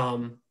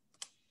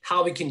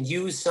how we can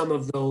use some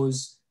of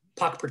those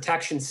puck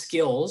protection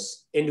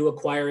skills into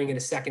acquiring it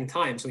a second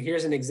time. So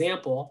here's an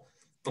example,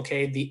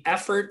 okay, the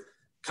effort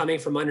coming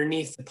from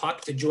underneath the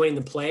puck to join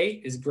the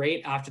play is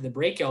great after the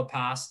breakout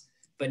pass.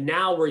 But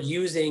now we're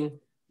using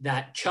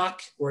that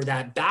chuck or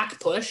that back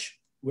push.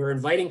 We're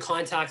inviting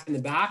contact in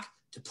the back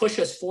to push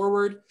us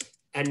forward.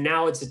 And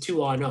now it's a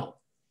 2-on-0.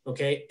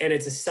 Okay. And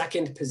it's a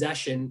second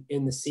possession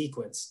in the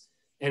sequence.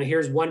 And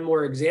here's one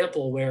more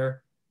example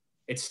where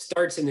it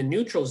starts in the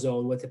neutral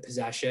zone with a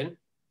possession.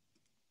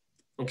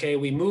 Okay.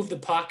 We move the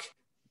puck.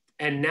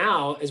 And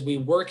now as we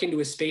work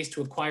into a space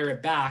to acquire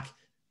it back,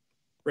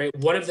 right,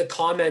 one of the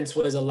comments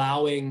was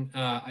allowing,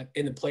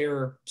 in the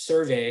player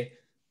survey,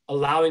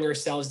 allowing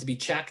ourselves to be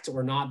checked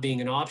or not being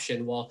an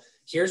option. Well,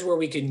 here's where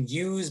we can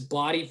use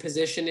body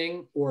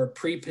positioning or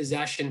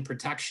pre-possession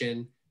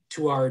protection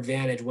to our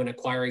advantage when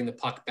acquiring the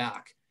puck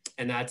back.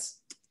 And that's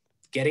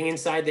getting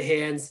inside the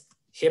hands,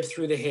 hip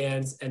through the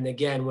hands. And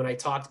again, when I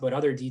talked about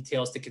other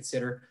details to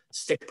consider,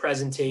 stick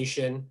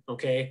presentation,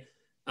 okay,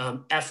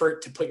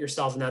 effort to put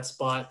yourself in that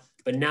spot.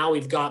 But now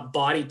we've got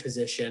body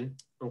position,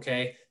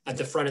 okay, at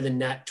the front of the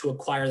net to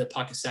acquire the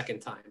puck a second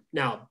time.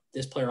 Now,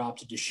 this player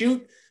opted to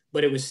shoot,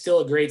 but it was still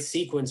a great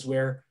sequence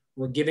where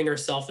we're giving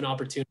ourselves an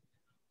opportunity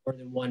for more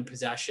than one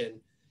possession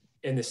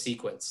in the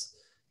sequence.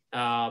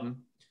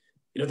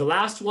 You know, the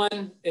last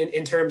one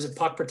in terms of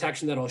puck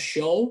protection that I'll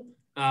show,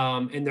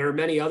 and there are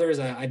many others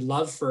I'd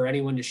love for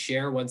anyone to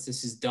share once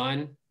this is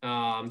done.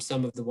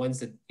 Some of the ones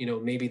that, you know,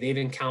 maybe they've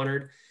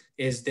encountered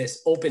is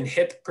this open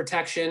hip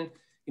protection.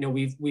 You know,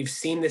 we've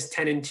seen this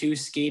 10-2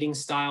 skating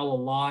style a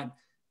lot.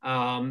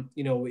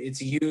 You know,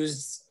 it's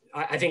used,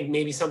 I think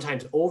maybe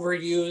sometimes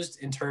overused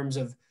in terms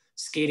of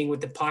skating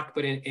with the puck,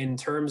 but in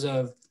terms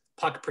of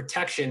puck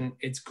protection,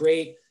 it's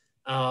great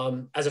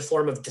as a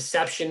form of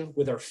deception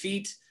with our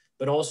feet,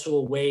 but also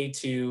a way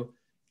to,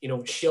 you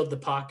know, shield the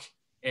puck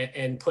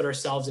and put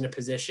ourselves in a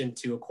position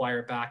to acquire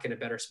it back in a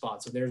better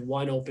spot. So there's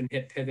one open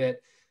hip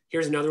pivot.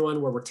 Here's another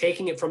one where we're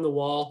taking it from the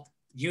wall,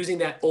 using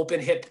that open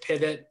hip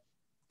pivot,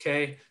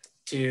 okay,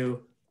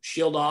 to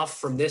shield off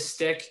from this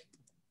stick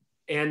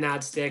and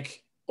that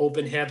stick,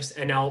 open hips,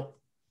 and now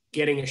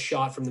getting a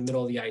shot from the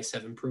middle of the ice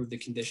have improved the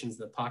conditions of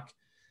the puck.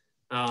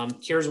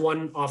 Here's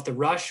one off the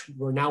rush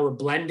where now we're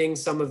blending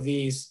some of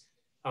these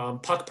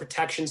puck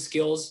protection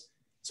skills.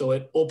 So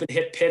an open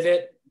hip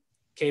pivot,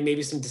 okay,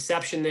 maybe some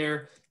deception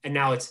there. And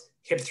now it's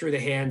hip through the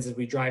hands as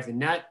we drive the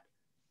net.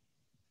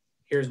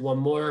 Here's one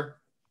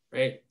more,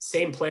 right?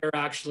 Same player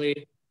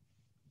actually.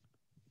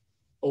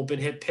 Open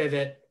hip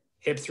pivot,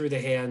 hip through the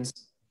hands.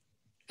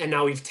 And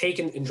now we've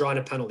taken and drawn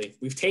a penalty.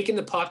 We've taken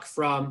the puck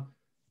from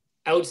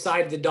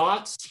outside the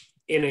dots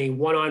in a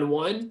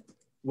one-on-one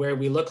where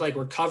we look like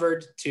we're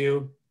covered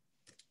to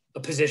a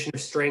position of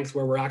strength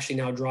where we're actually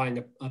now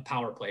drawing a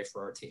power play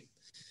for our team.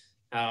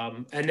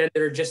 And then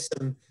there are just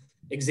some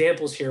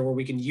examples here where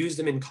we can use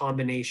them in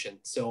combination.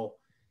 So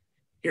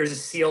here's a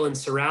seal and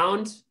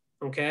surround,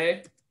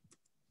 okay?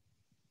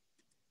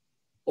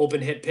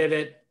 Open hip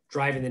pivot,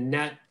 driving the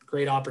net,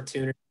 great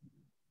opportunity,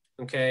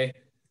 okay?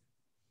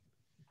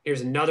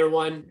 Here's another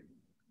one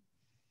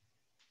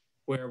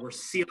where we're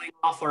sealing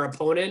off our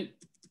opponent,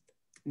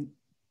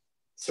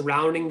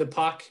 surrounding the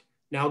puck,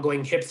 now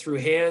going hip through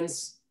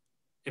hands,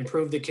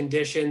 improve the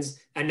conditions.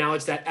 And now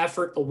it's that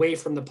effort away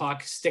from the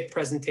puck, stick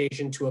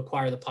presentation to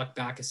acquire the puck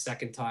back a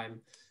second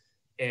time.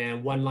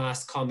 And one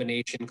last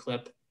combination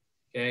clip,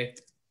 okay?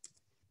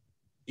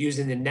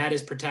 Using the net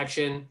as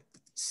protection,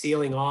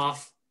 sealing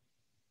off,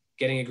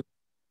 getting a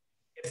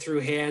hip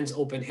through hands,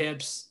 open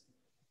hips.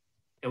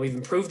 And we've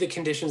improved the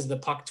conditions of the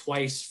puck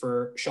twice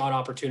for shot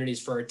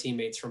opportunities for our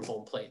teammates from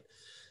home plate.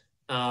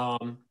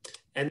 And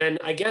then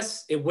I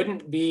guess it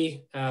wouldn't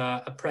be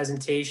a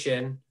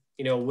presentation,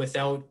 you know,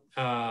 without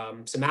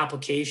some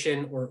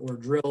application or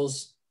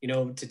drills, you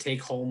know, to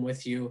take home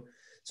with you.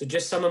 So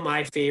just some of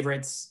my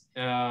favorites,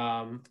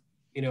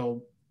 you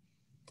know,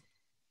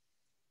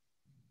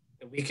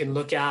 we can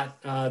look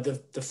at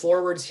the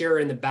forwards here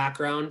in the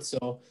background.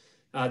 So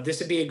this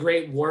would be a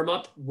great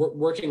warm-up,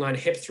 working on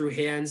hip through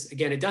hands.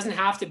 Again, it doesn't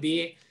have to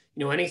be,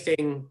 you know,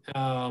 anything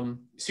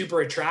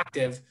super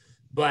attractive,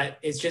 but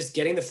it's just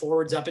getting the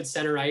forwards up at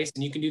center ice.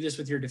 And you can do this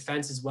with your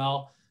defense as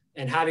well.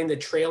 And having the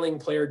trailing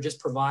player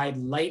just provide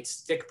light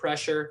stick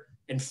pressure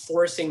and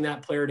forcing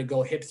that player to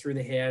go hip through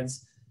the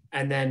hands.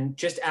 And then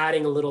just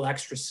adding a little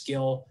extra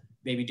skill,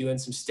 maybe doing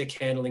some stick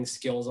handling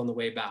skills on the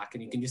way back.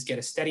 And you can just get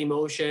a steady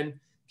motion,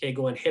 okay,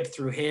 going hip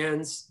through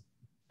hands.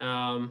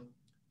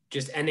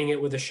 Just ending it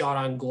with a shot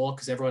on goal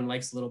because everyone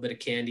likes a little bit of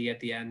candy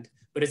at the end.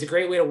 But it's a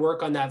great way to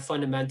work on that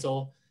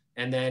fundamental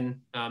and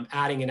then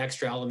adding an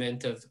extra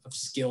element of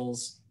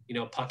skills, you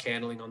know, puck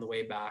handling on the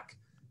way back.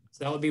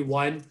 So that would be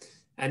one.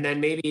 And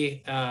then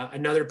maybe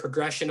another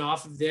progression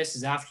off of this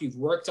is after you've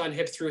worked on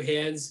hip through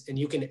hands and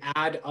you can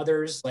add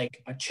others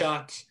like a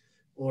chuck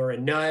or a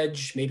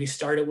nudge, maybe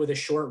start it with a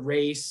short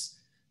race.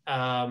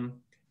 Then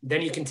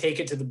you can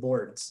take it to the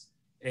boards.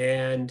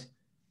 And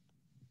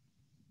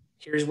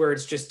here's where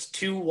it's just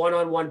two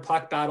one-on-one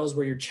puck battles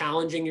where you're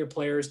challenging your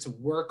players to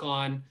work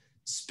on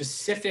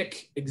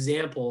specific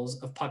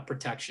examples of puck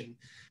protection.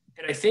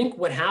 And I think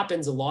what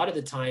happens a lot of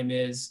the time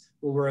is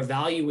when we're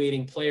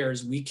evaluating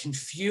players, we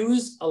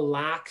confuse a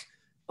lack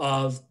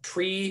of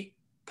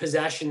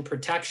pre-possession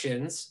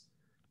protections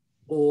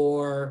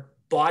or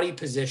body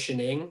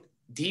positioning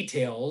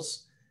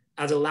details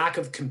as a lack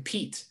of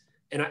compete.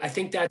 And I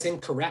think that's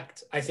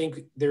incorrect. I think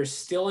there's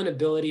still an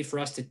ability for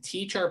us to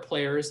teach our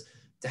players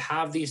to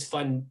have these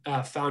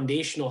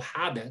foundational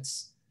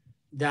habits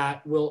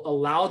that will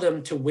allow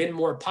them to win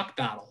more puck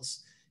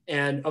battles.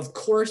 And of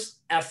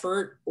course,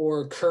 effort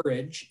or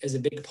courage is a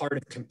big part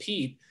of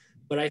compete,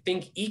 but I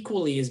think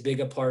equally as big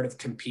a part of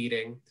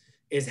competing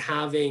is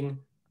having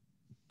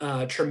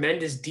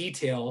tremendous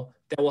detail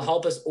that will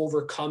help us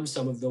overcome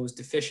some of those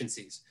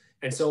deficiencies.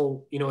 And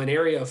so, an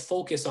area of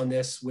focus on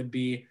this would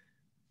be,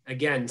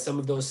 again, some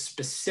of those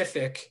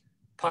specific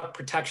puck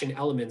protection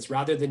elements,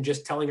 rather than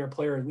just telling our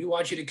players, we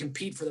want you to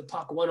compete for the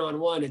puck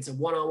one-on-one. It's a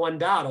one-on-one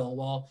battle.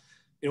 Well,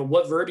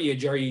 what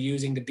verbiage are you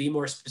using to be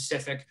more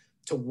specific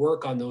to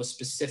work on those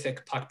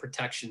specific puck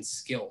protection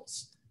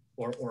skills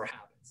or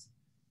habits?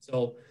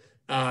 So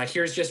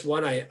here's just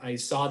one. I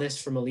saw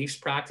this from a Leafs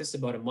practice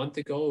about a month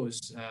ago. It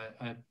was,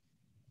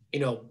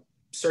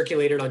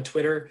 circulated on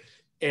Twitter,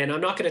 and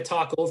I'm not going to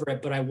talk over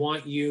it, but I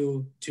want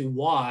you to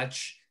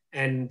watch.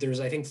 And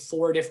there's, I think,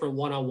 4 different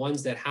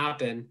one-on-ones that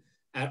happen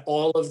at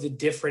all of the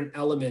different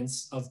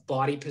elements of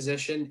body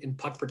position and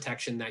puck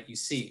protection that you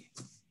see.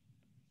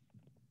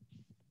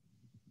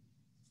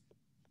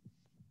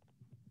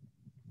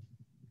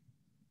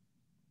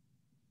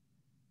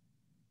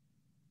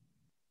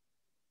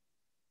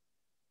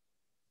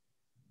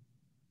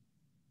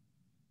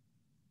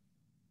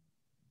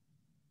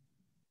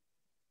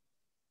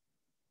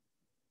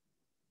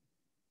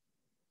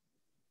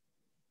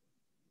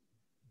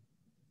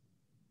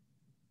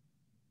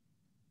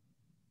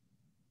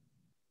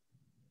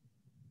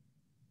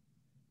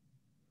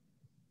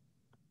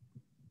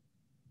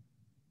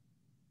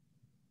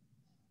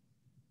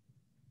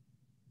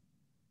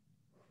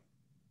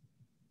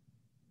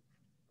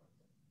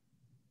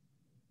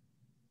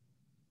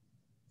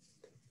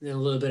 And then a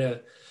little bit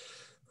of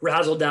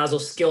razzle dazzle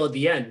skill at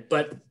the end.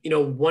 But,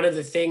 one of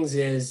the things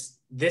is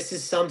this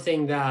is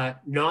something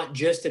that not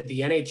just at the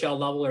NHL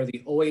level or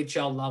the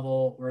OHL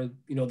level or,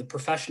 the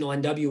professional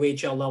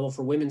NWHL level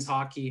for women's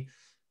hockey,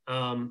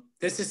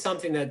 this is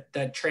something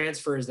that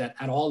transfers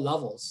at all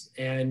levels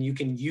and you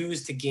can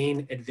use to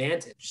gain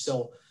advantage.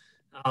 So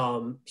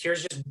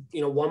here's just,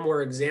 one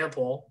more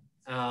example.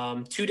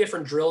 2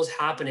 different drills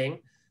happening.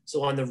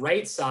 So on the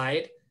right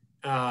side,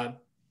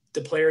 the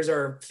players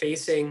are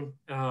facing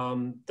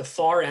the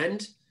far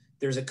end.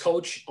 There's a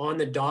coach on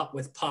the dot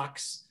with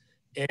pucks,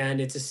 and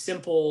it's a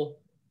simple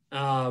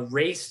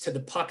race to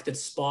the puck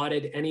that's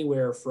spotted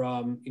anywhere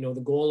from,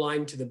 the goal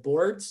line to the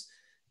boards.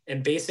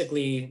 And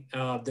basically,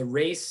 the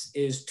race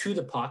is to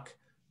the puck,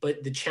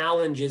 but the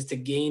challenge is to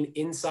gain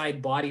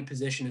inside body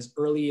position as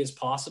early as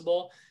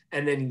possible,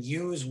 and then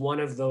use one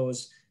of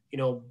those,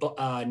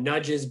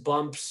 nudges,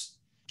 bumps,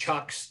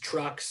 chucks,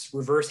 trucks,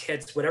 reverse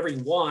hits, whatever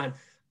you want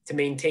to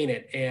maintain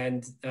it.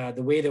 And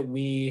the way that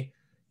we,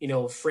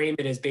 frame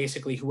it is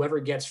basically whoever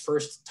gets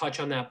first touch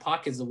on that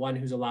puck is the one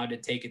who's allowed to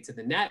take it to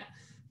the net.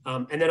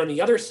 And then on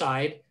the other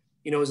side,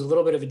 is a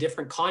little bit of a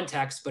different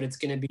context, but it's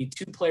going to be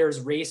 2 players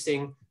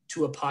racing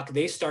to a puck.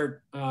 They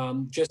start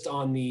just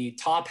on the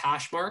top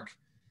hash mark.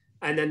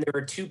 And then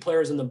there are 2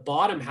 players in the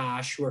bottom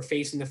hash who are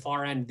facing the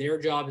far end. Their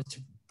job is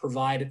to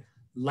provide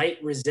light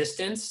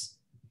resistance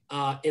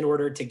in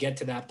order to get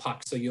to that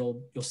puck. So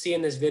you'll see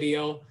in this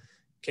video,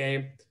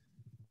 okay,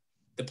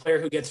 the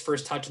player who gets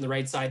first touch on the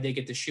right side, they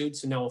get to shoot.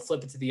 So now we'll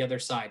flip it to the other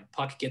side.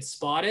 Puck gets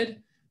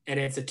spotted, and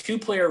it's a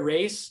 2-player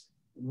race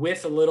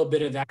with a little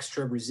bit of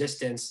extra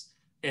resistance.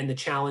 And the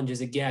challenge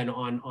is, again,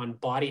 on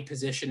body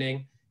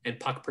positioning and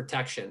puck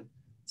protection.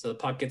 So the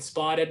puck gets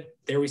spotted.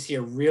 There we see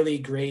a really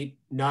great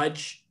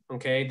nudge.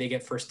 Okay, they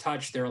get first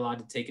touch. They're allowed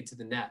to take it to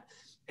the net.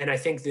 And I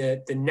think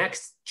the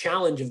next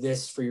challenge of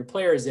this for your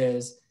players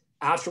is,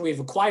 after we've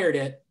acquired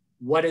it,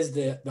 what is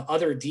the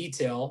other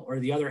detail or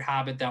the other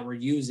habit that we're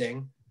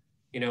using,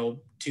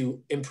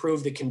 to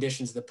improve the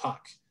conditions of the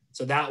puck.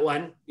 So that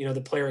one,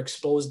 the player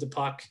exposed the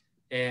puck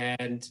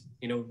and,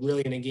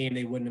 really in a game,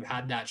 they wouldn't have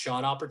had that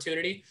shot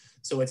opportunity.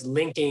 So it's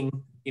linking,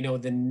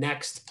 the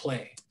next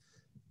play.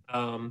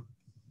 And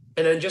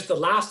then just the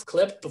last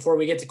clip before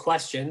we get to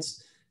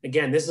questions.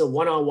 Again, this is a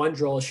one-on-one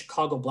drill of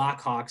Chicago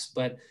Blackhawks,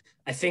 but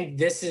I think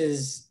this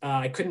is,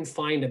 I couldn't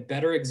find a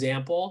better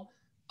example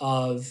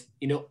of,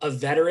 a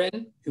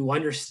veteran who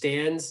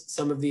understands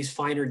some of these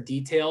finer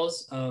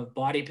details of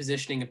body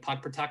positioning and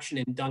puck protection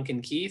in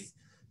Duncan Keith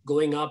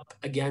going up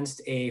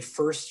against a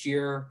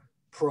first-year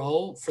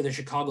pro for the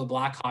Chicago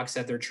Blackhawks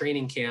at their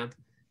training camp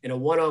in a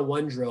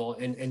one-on-one drill.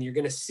 And you're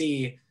going to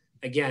see,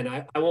 again,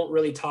 I won't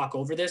really talk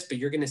over this, but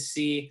you're going to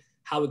see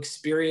how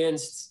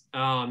experienced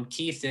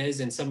Keith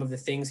is and some of the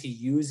things he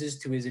uses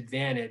to his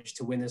advantage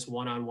to win this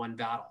one-on-one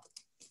battle.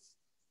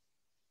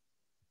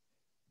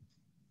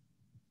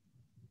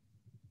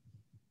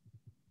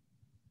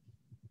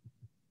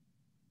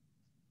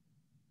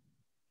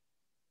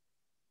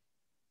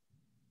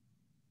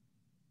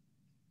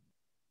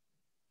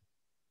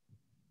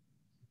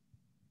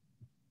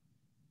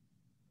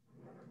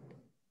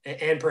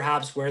 and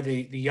perhaps where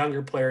the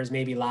younger players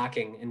may be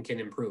lacking and can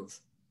improve.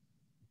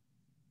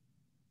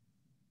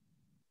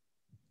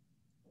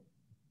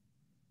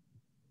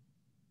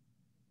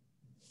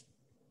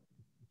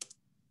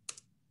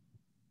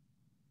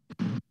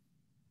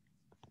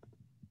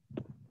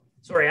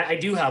 Sorry, I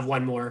do have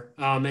one more,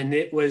 and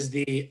it was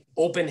the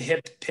open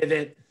hip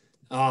pivot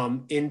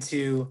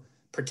into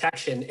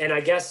protection. And I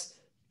guess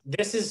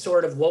this is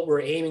sort of what we're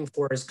aiming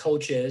for as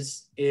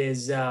coaches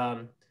is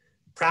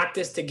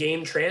practice to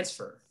game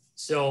transfer.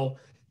 So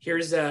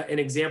here's an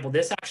example.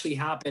 This actually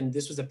happened.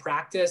 This was a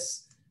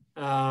practice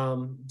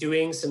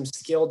doing some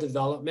skill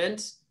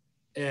development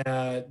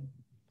the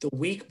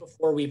week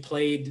before we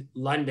played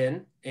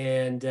London.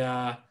 And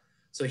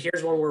so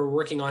here's one where we're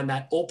working on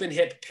that open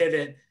hip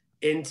pivot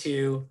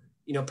into,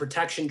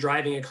 protection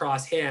driving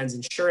across hands.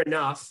 And sure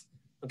enough,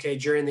 okay,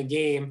 during the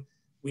game,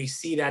 we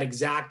see that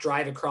exact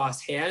drive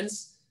across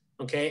hands.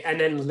 Okay. And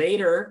then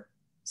later,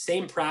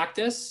 same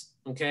practice.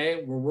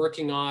 Okay. We're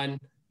working on,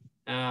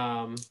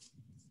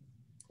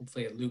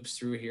 hopefully it loops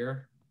through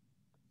here.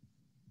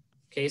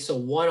 Okay. So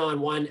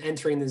one-on-one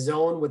entering the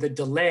zone with a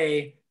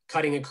delay,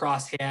 cutting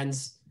across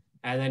hands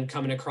and then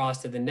coming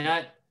across to the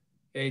net.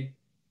 Okay.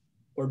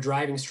 Or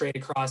driving straight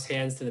across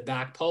hands to the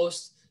back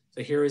post.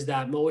 So here is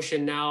that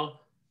motion now.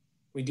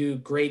 We do a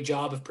great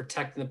job of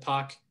protecting the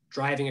puck,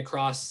 driving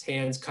across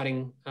hands,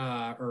 cutting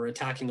or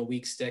attacking a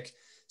weak stick.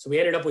 So we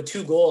ended up with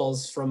 2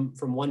 goals from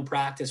one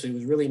practice. It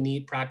was really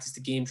neat practice to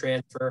game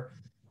transfer.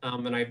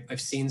 And I've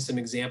seen some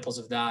examples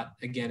of that,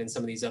 again, in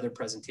some of these other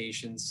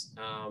presentations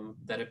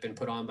that have been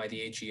put on by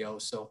the AGO.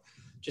 So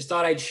just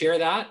thought I'd share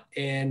that.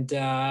 And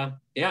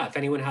yeah, if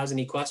anyone has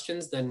any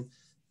questions, then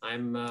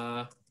I'm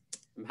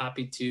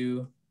happy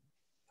to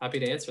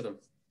answer them.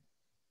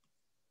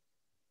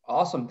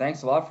 Awesome.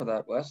 Thanks a lot for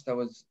that, Wes. That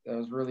was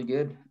really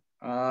good.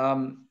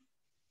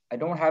 I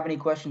don't have any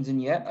questions in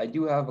yet. I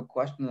do have a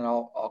question, and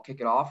I'll kick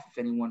it off if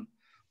anyone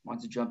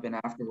wants to jump in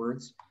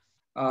afterwards.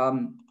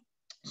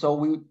 So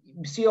we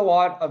see a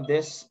lot of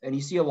this, and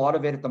you see a lot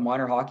of it at the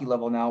minor hockey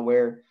level now,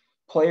 where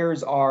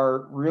players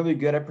are really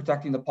good at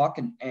protecting the puck,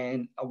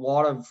 and a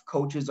lot of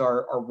coaches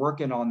are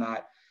working on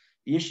that.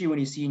 The issue when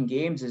you see in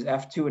games is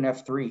F2 and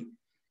F3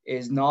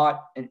 is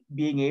not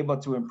being able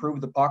to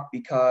improve the puck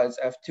because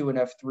F2 and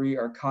F3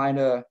 are kind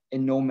of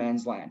in no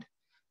man's land.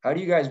 How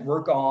do you guys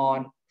work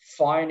on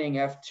finding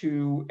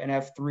F2 and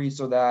F3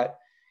 so that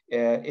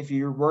if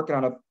you're working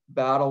on a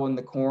battle in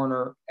the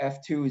corner,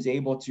 F2 is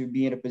able to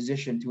be in a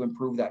position to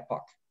improve that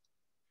puck?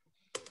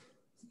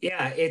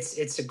 Yeah,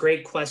 it's a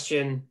great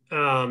question.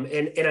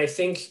 And I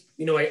think,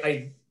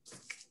 I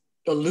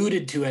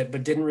alluded to it,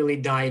 but didn't really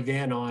dive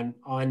in on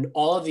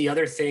all of the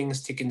other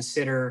things to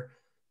consider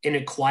in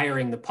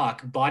acquiring the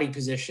puck. Body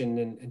position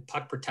and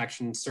puck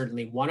protection,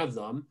 certainly one of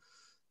them.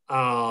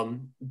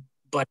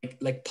 But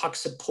like puck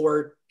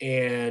support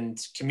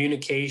and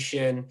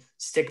communication,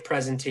 stick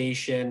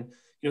presentation,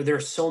 there are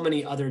so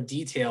many other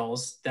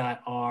details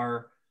that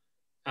are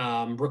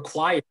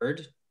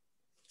required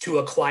to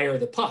acquire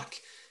the puck.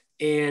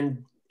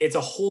 And it's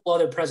a whole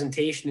other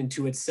presentation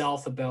into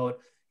itself about,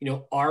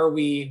 are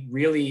we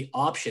really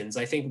options?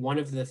 I think one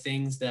of the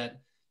things that,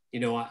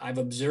 I've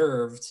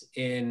observed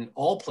in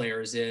all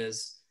players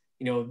is,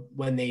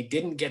 when they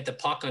didn't get the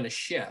puck on a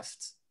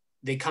shift,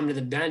 they come to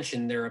the bench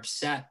and they're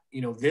upset,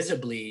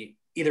 visibly,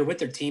 either with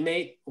their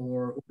teammate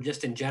or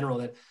just in general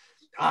that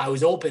I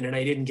was open and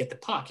I didn't get the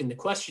puck. And the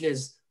question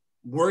is,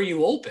 were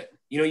you open?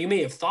 You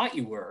may have thought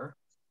you were,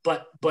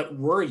 but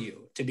were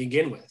you to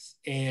begin with?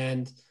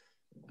 And,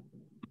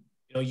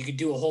 you could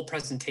do a whole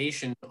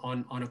presentation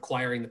on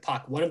acquiring the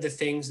puck. One of the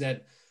things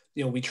that,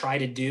 we try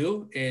to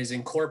do is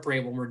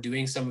incorporate when we're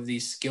doing some of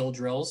these skill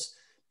drills,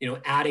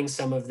 adding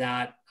some of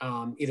that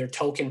either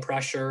token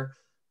pressure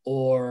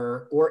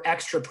or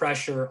extra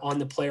pressure on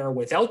the player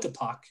without the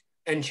puck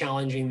and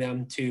challenging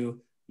them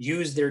to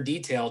use their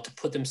detail to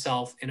put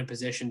themselves in a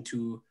position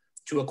to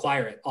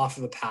acquire it off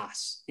of a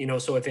pass.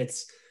 So if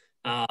it's,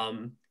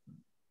 an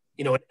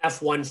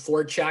F1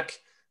 forecheck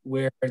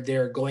where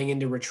they're going in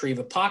to retrieve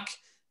a puck,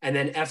 and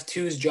then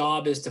F2's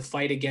job is to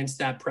fight against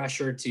that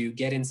pressure to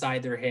get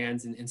inside their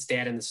hands and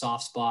stand in the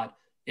soft spot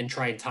and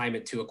try and time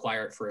it to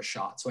acquire it for a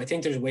shot. So I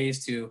think there's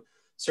ways to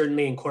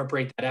certainly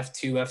incorporate that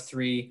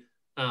F2,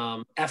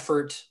 F3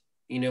 effort,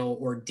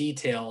 or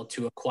detail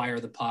to acquire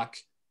the puck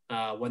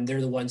when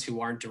they're the ones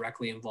who aren't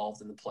directly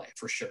involved in the play,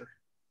 for sure.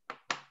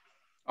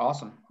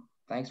 Awesome.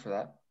 Thanks for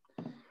that.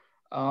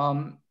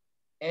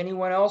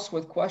 Anyone else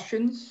with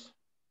questions?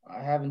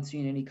 I haven't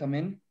seen any come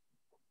in.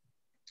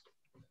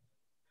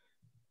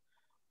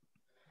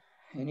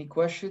 Any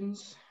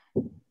questions?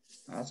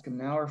 Ask them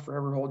now or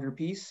forever hold your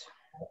peace.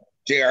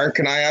 JR,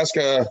 can I ask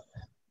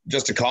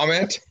just a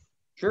comment?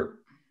 Sure.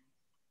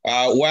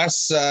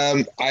 Wes,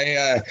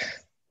 I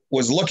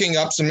was looking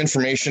up some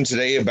information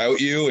today about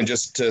you and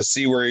just to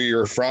see where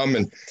you're from.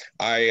 And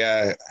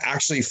I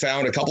actually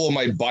found a couple of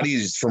my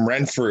buddies from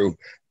Renfrew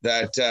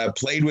that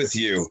played with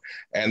you.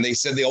 And they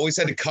said they always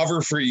had to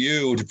cover for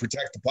you to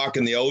protect the puck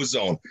in the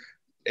ozone.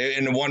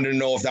 And I wanted to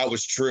know if that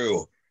was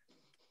true.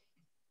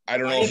 I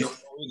don't know if you know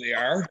who they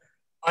are.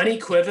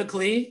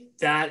 Unequivocally,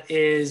 that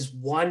is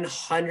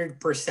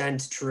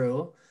 100%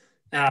 true.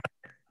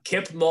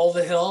 Kip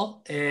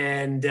Mulvihill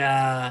and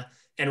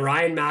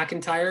Ryan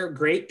McIntyre,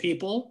 great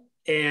people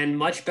and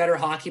much better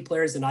hockey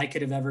players than I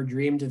could have ever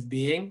dreamed of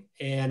being.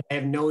 And I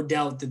have no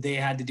doubt that they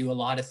had to do a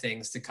lot of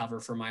things to cover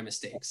for my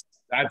mistakes.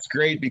 That's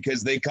great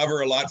because they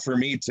cover a lot for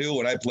me too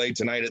when I play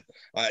tonight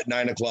at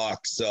 9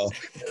 o'clock. So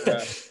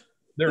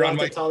they're on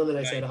my. Tell them that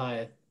I said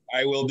hi.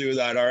 I will do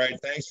that. All right.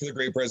 Thanks for the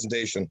great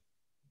presentation.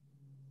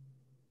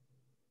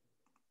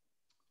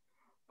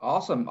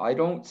 Awesome. I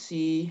don't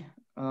see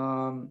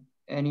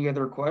any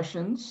other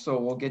questions, so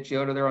we'll get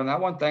you out of there on that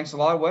one. Thanks a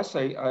lot, Wes.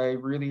 I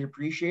really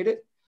appreciate it.